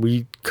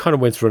 We kind of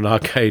went through an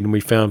arcade and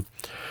we found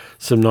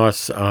some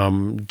nice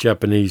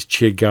Japanese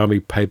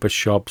Chigami paper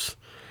shops.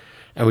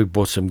 And we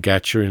bought some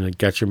gacha and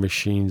gacha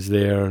machines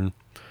there.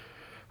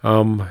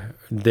 And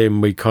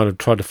then we kind of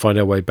tried to find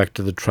our way back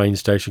to the train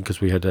station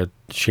because we had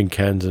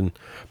Shinkansen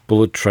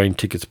bullet train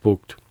tickets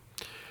booked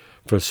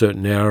for a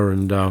certain hour.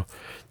 And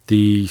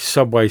the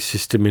subway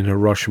system in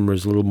Hiroshima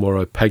is a little more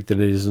opaque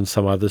than it is in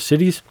some other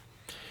cities.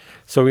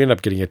 So we ended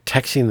up getting a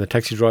taxi, and the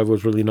taxi driver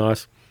was really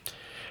nice.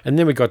 And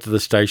then we got to the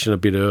station a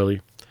bit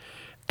early.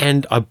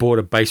 And I bought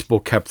a baseball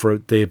cap for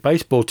their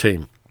baseball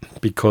team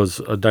because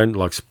I don't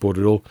like sport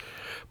at all.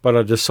 But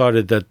I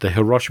decided that the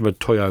Hiroshima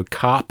Toyo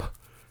Carp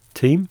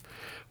team,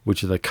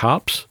 which are the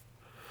Carps,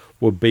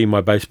 would be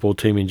my baseball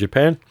team in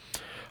Japan.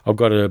 I've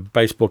got a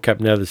baseball cap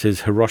now that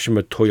says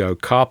Hiroshima Toyo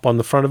Carp on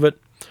the front of it.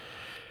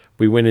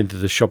 We went into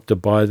the shop to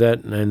buy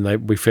that,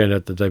 and we found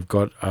out that they've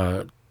got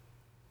a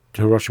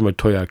Hiroshima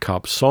Toyo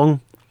Carp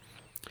song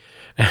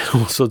and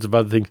all sorts of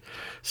other things.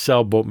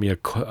 Sal bought me a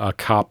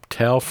carp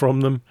towel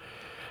from them.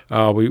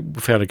 We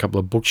found a couple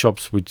of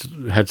bookshops which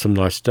had some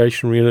nice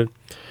stationery in it.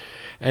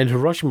 And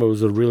Hiroshima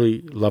was a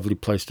really lovely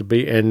place to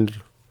be,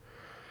 and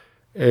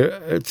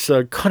it's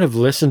a kind of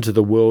lesson to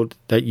the world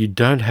that you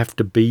don't have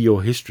to be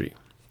your history.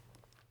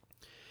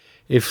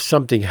 If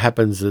something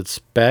happens that's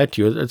bad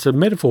to you, it's a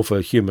metaphor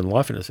for human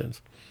life in a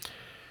sense.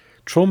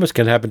 Traumas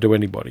can happen to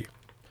anybody.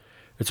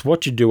 It's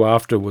what you do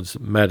afterwards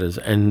matters,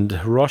 and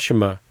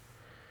Hiroshima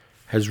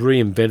has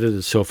reinvented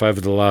itself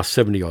over the last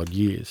 70-odd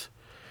years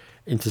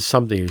into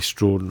something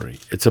extraordinary.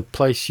 It's a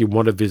place you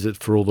want to visit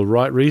for all the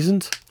right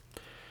reasons,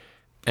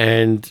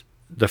 and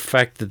the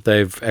fact that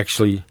they've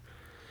actually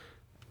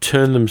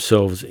turned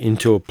themselves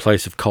into a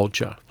place of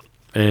culture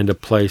and a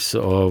place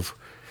of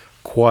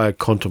quiet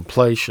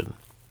contemplation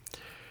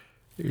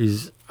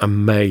is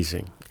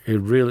amazing. It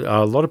really,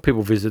 a lot of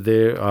people visit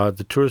there.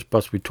 The tourist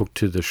bus we took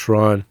to the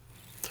shrine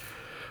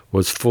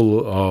was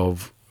full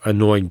of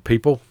annoying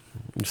people,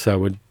 so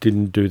we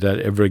didn't do that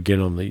ever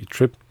again on the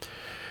trip.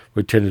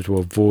 We tended to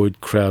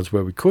avoid crowds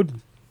where we could.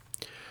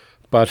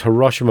 But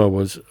Hiroshima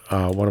was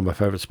one of my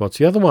favorite spots.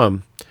 The other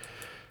one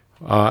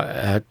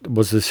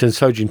was the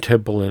Sensojin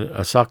Temple in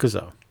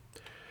Asakusa.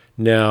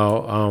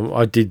 Now,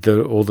 I did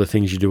all the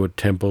things you do at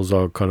temples.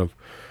 I kind of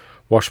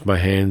washed my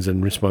hands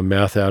and rinsed my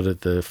mouth out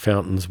at the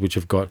fountains, which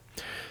have got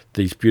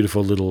these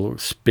beautiful little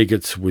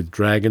spigots with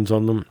dragons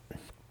on them.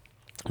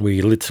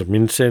 We lit some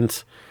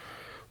incense.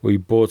 We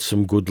bought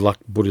some good luck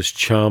Buddhist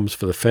charms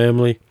for the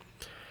family.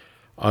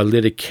 I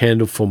lit a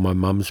candle for my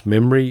mum's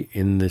memory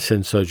in the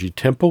Sensoji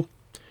Temple.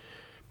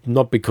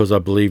 Not because I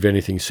believe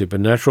anything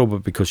supernatural,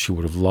 but because she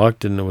would have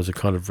liked it, and it was a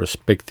kind of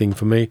respect thing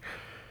for me.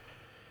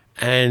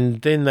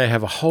 And then they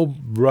have a whole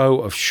row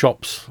of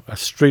shops, a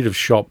street of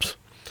shops,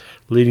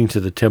 leading to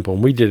the temple.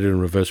 And we did it in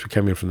reverse. We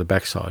came in from the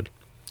backside.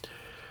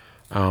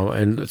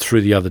 And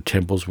through the other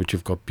temples, which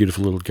have got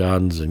beautiful little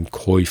gardens and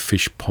koi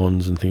fish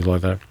ponds and things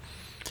like that.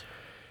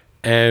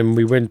 And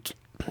we went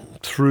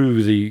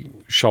through the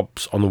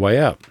shops on the way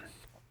out.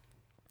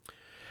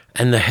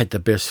 And they had the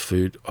best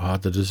food. Oh,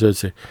 the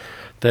desserts there.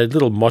 They had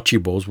little mochi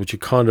balls, which are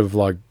kind of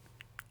like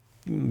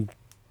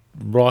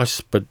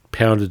rice but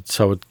pounded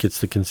so it gets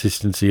the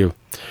consistency of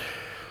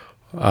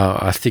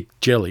a thick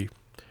jelly.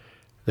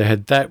 They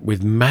had that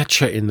with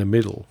matcha in the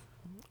middle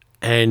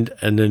and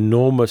an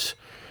enormous,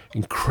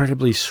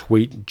 incredibly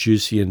sweet,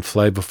 juicy and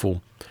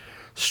flavourful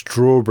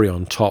strawberry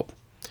on top.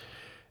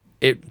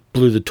 It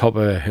blew the top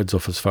of our heads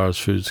off as far as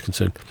food is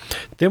concerned.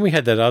 Then we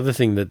had that other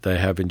thing that they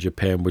have in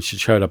Japan, which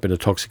showed up in a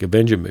Toxic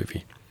Avenger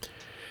movie,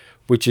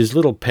 which is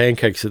little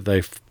pancakes that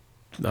they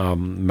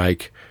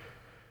make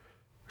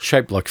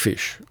shaped like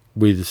fish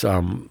with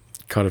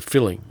kind of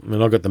filling.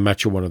 And I got the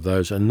matcha one of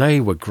those, and they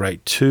were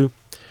great too.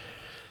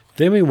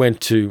 Then we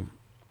went to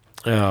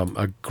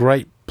a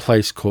great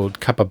place called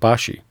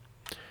Kappabashi,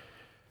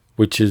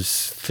 which is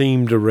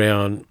themed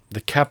around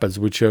the kappas,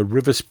 which are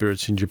river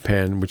spirits in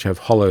Japan, which have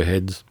hollow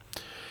heads.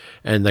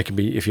 And they can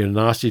be, if you're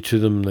nasty to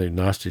them, they're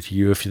nasty to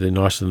you. If they're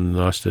nice to them,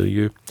 they're nice to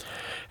you.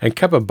 And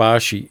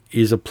Kappabashi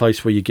is a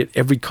place where you get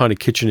every kind of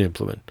kitchen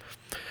implement.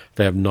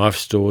 They have knife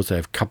stores, they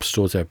have cup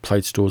stores, they have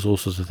plate stores, all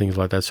sorts of things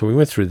like that. So we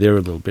went through there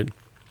a little bit.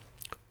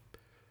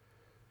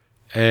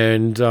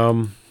 And,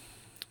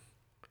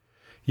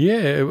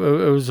 it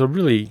was a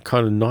really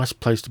kind of nice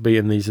place to be.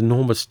 And these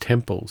enormous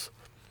temples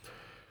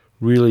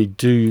really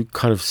do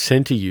kind of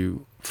center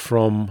you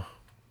from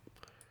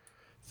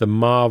the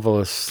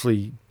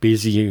marvelously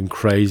busy and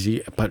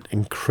crazy, but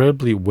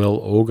incredibly well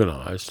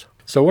organized.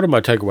 So what are my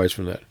takeaways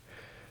from that?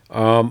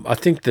 I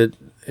think that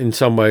in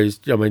some ways,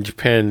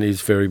 Japan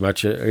is very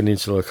much an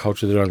insular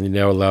culture. They're only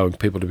now allowing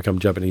people to become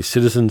Japanese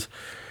citizens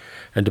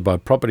and to buy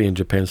property in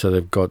Japan, so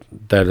they've got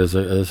that as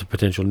a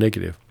potential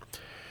negative.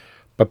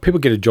 But people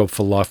get a job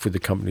for life with the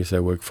companies they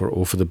work for,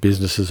 or for the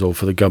businesses, or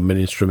for the government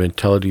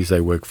instrumentalities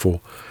they work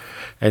for.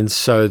 And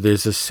so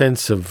there's a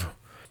sense of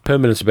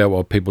permanence about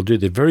what people do.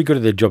 They're very good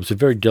at their jobs. They're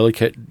very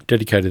dedicated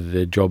to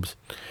their jobs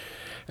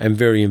and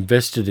very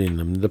invested in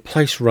them. The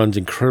place runs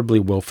incredibly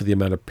well for the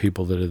amount of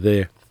people that are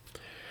there.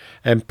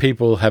 And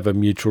people have a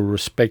mutual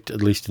respect,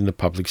 at least in the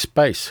public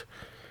space,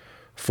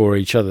 for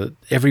each other.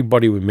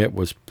 Everybody we met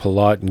was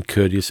polite and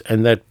courteous,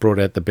 and that brought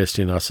out the best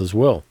in us as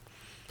well.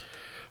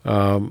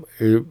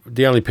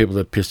 The only people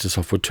that pissed us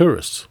off were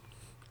tourists.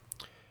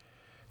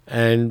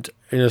 And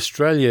in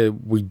Australia,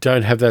 we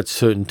don't have that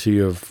certainty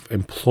of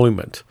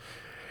employment.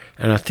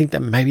 And I think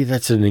that maybe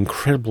that's an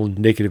incredible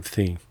negative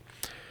thing.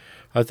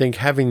 I think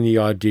having the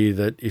idea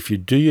that if you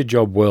do your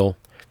job well,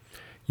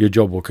 your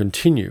job will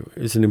continue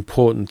is an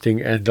important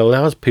thing, and it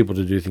allows people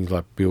to do things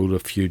like build a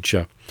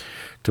future,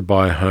 to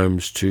buy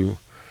homes, to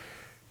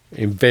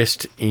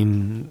invest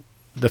in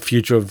the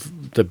future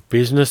of the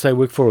business they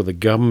work for, or the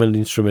government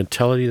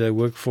instrumentality they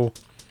work for,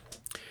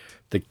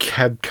 the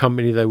cab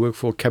company they work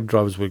for. Cab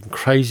drivers were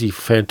crazy,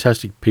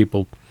 fantastic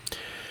people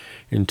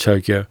in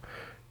Tokyo.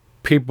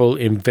 People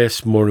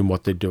invest more in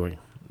what they're doing.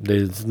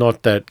 There's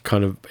not that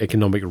kind of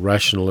economic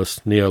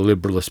rationalist,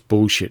 neoliberalist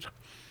bullshit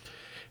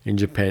in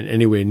Japan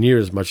anywhere near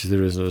as much as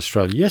there is in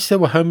Australia. Yes, there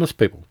were homeless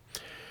people.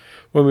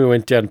 When we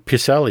went down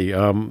Piss Alley,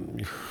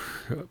 Omoida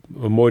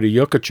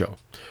Yokocho,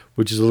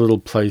 which is a little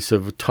place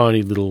of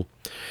tiny little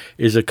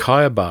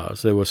izakaya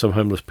bars, there were some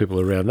homeless people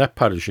around that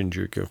part of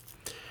Shinjuku.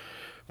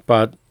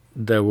 But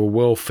they were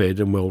well fed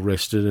and well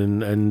rested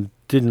and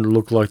didn't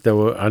look like they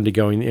were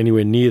undergoing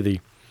anywhere near the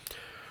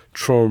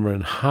trauma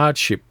and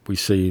hardship we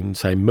see in,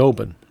 say,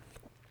 Melbourne.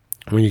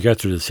 When you go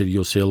through the city,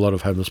 you'll see a lot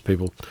of homeless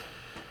people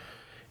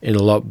in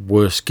a lot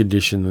worse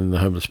condition than the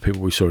homeless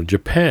people we saw in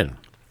Japan.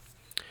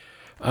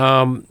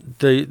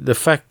 The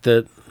fact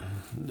that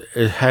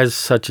it has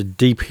such a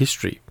deep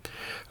history.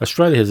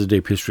 Australia has a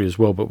deep history as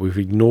well, but we've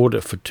ignored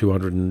it for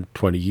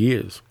 220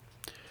 years.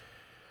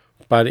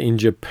 But in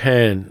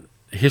Japan,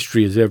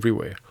 history is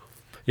everywhere.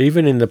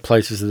 Even in the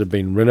places that have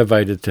been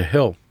renovated to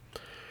hell,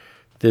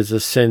 there's a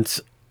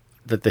sense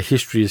that the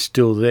history is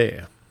still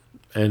there.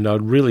 And I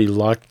really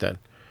like that.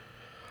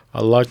 I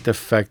like the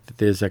fact that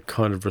there's that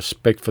kind of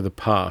respect for the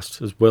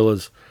past, as well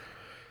as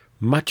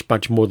much,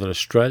 much more than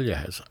Australia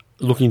has,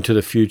 looking to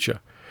the future.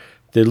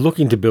 They're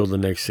looking to build the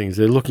next things.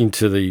 They're looking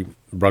to the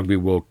Rugby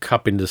World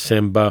Cup in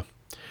December.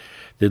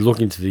 They're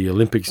looking to the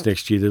Olympics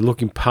next year. They're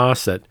looking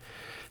past that.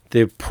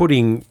 They're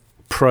putting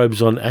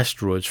probes on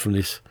asteroids from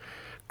this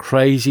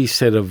crazy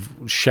set of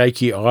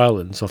shaky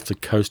islands off the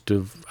coast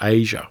of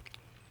Asia.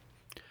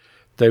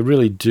 They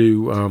really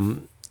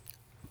do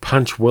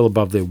punch well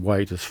above their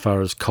weight as far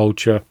as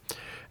culture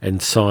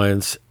and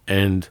science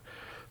and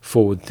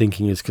forward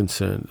thinking is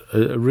concerned.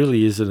 It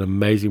really is an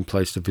amazing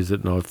place to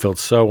visit, and I felt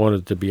so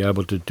honoured to be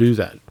able to do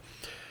that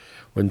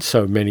when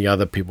so many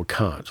other people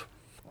can't.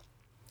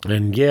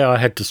 And yeah, I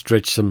had to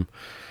stretch some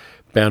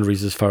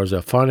boundaries as far as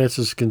our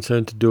finances are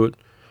concerned to do it,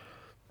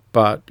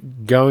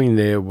 but going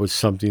there was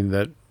something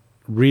that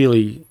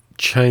really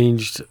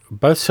changed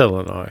both Sal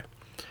and I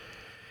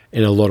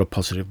in a lot of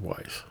positive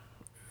ways.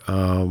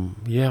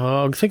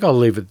 I think I'll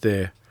leave it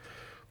there.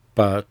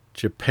 But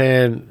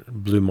Japan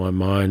blew my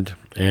mind,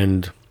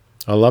 and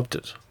I loved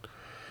it.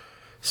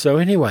 So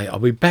anyway, I'll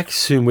be back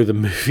soon with a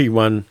movie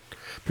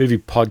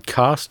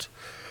podcast.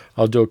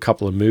 I'll do a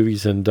couple of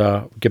movies and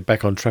get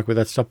back on track with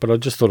that stuff, but I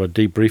just thought I'd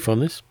debrief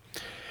on this.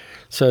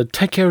 So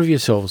take care of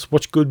yourselves.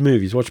 Watch good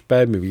movies. Watch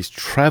bad movies.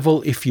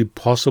 Travel if you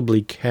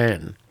possibly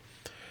can.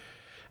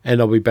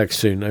 And I'll be back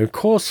soon. And of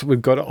course,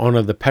 we've got to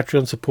honour the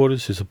Patreon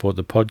supporters who support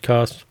the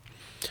podcast.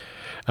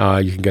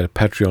 You can go to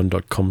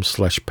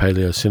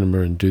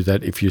patreon.com/paleocinema and do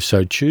that if you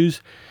so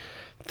choose.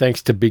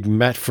 Thanks to Big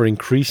Matt for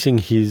increasing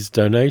his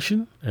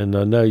donation. And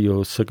I know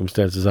your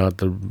circumstances aren't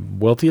the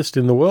wealthiest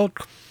in the world,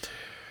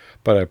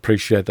 but I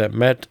appreciate that,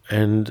 Matt.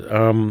 And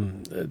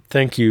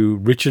thank you,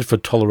 Richard, for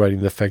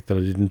tolerating the fact that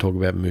I didn't talk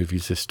about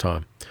movies this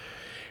time.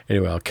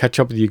 Anyway, I'll catch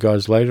up with you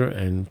guys later,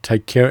 and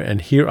take care. And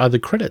here are the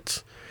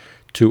credits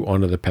to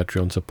honour the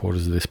Patreon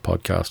supporters of this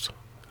podcast.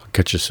 I'll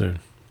catch you soon.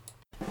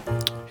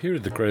 Here are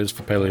the credits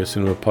for Paleo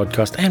Cinema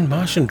Podcast and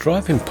Martian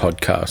Drive-In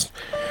Podcast,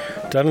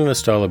 done in the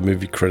style of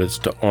movie credits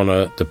to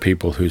honour the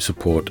people who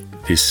support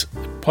this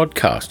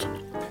podcast.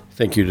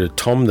 Thank you to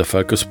Tom, the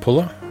focus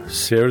puller,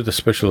 Sarah, the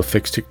special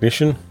effects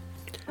technician,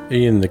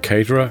 Ian, the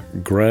caterer,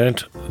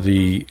 Grant,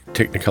 the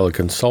Technicolor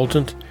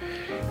consultant,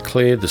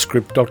 Claire, the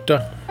script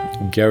doctor,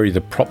 Gary,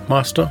 the prop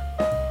master,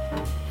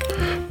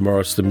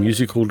 Morris, the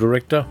musical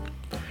director,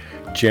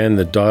 Jan,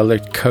 the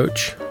dialect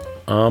coach,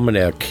 Armin,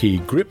 our key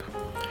grip,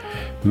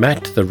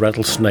 Matt, the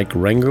rattlesnake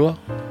wrangler,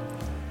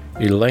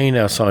 Elaine,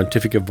 our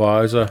scientific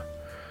advisor,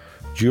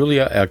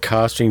 Julia, our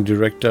casting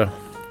director,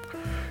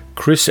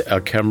 Chris,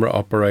 our camera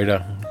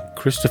operator,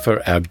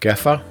 Christopher, our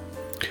gaffer,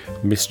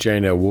 Miss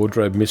Jane, our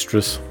wardrobe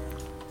mistress,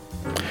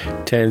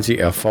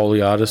 Tansy, our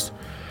Foley artist,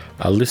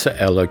 Alyssa,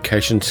 our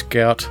location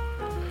scout,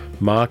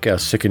 Mark, our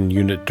second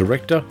unit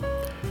director,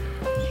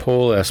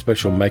 Paul, our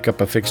special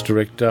makeup effects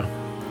director,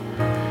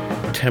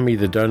 Tammy,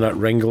 the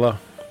donut wrangler,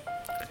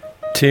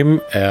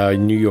 Tim, our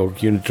New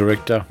York unit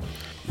director,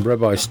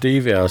 Rabbi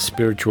Steve, our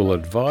spiritual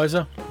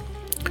advisor,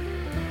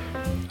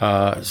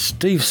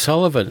 Steve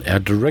Sullivan, our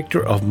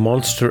director of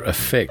monster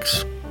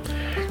effects,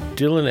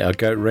 Dylan, our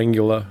goat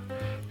wrangler,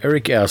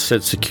 Eric, our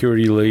set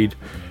security lead,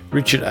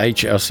 Richard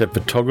H., our set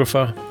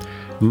photographer,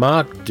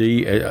 Mark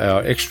D.,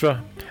 our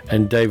extra,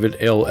 and David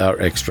L.,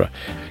 our extra,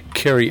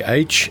 Kerry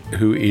H.,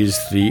 who is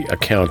the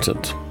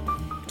accountant,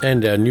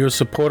 and our newest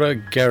supporter,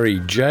 Gary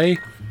J.,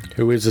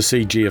 who is a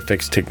CG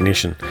effects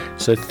technician.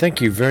 So thank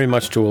you very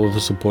much to all of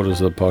the supporters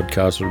of the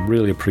podcast. I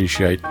really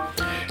appreciate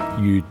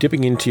you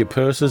dipping into your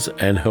purses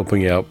and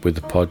helping out with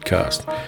the podcast.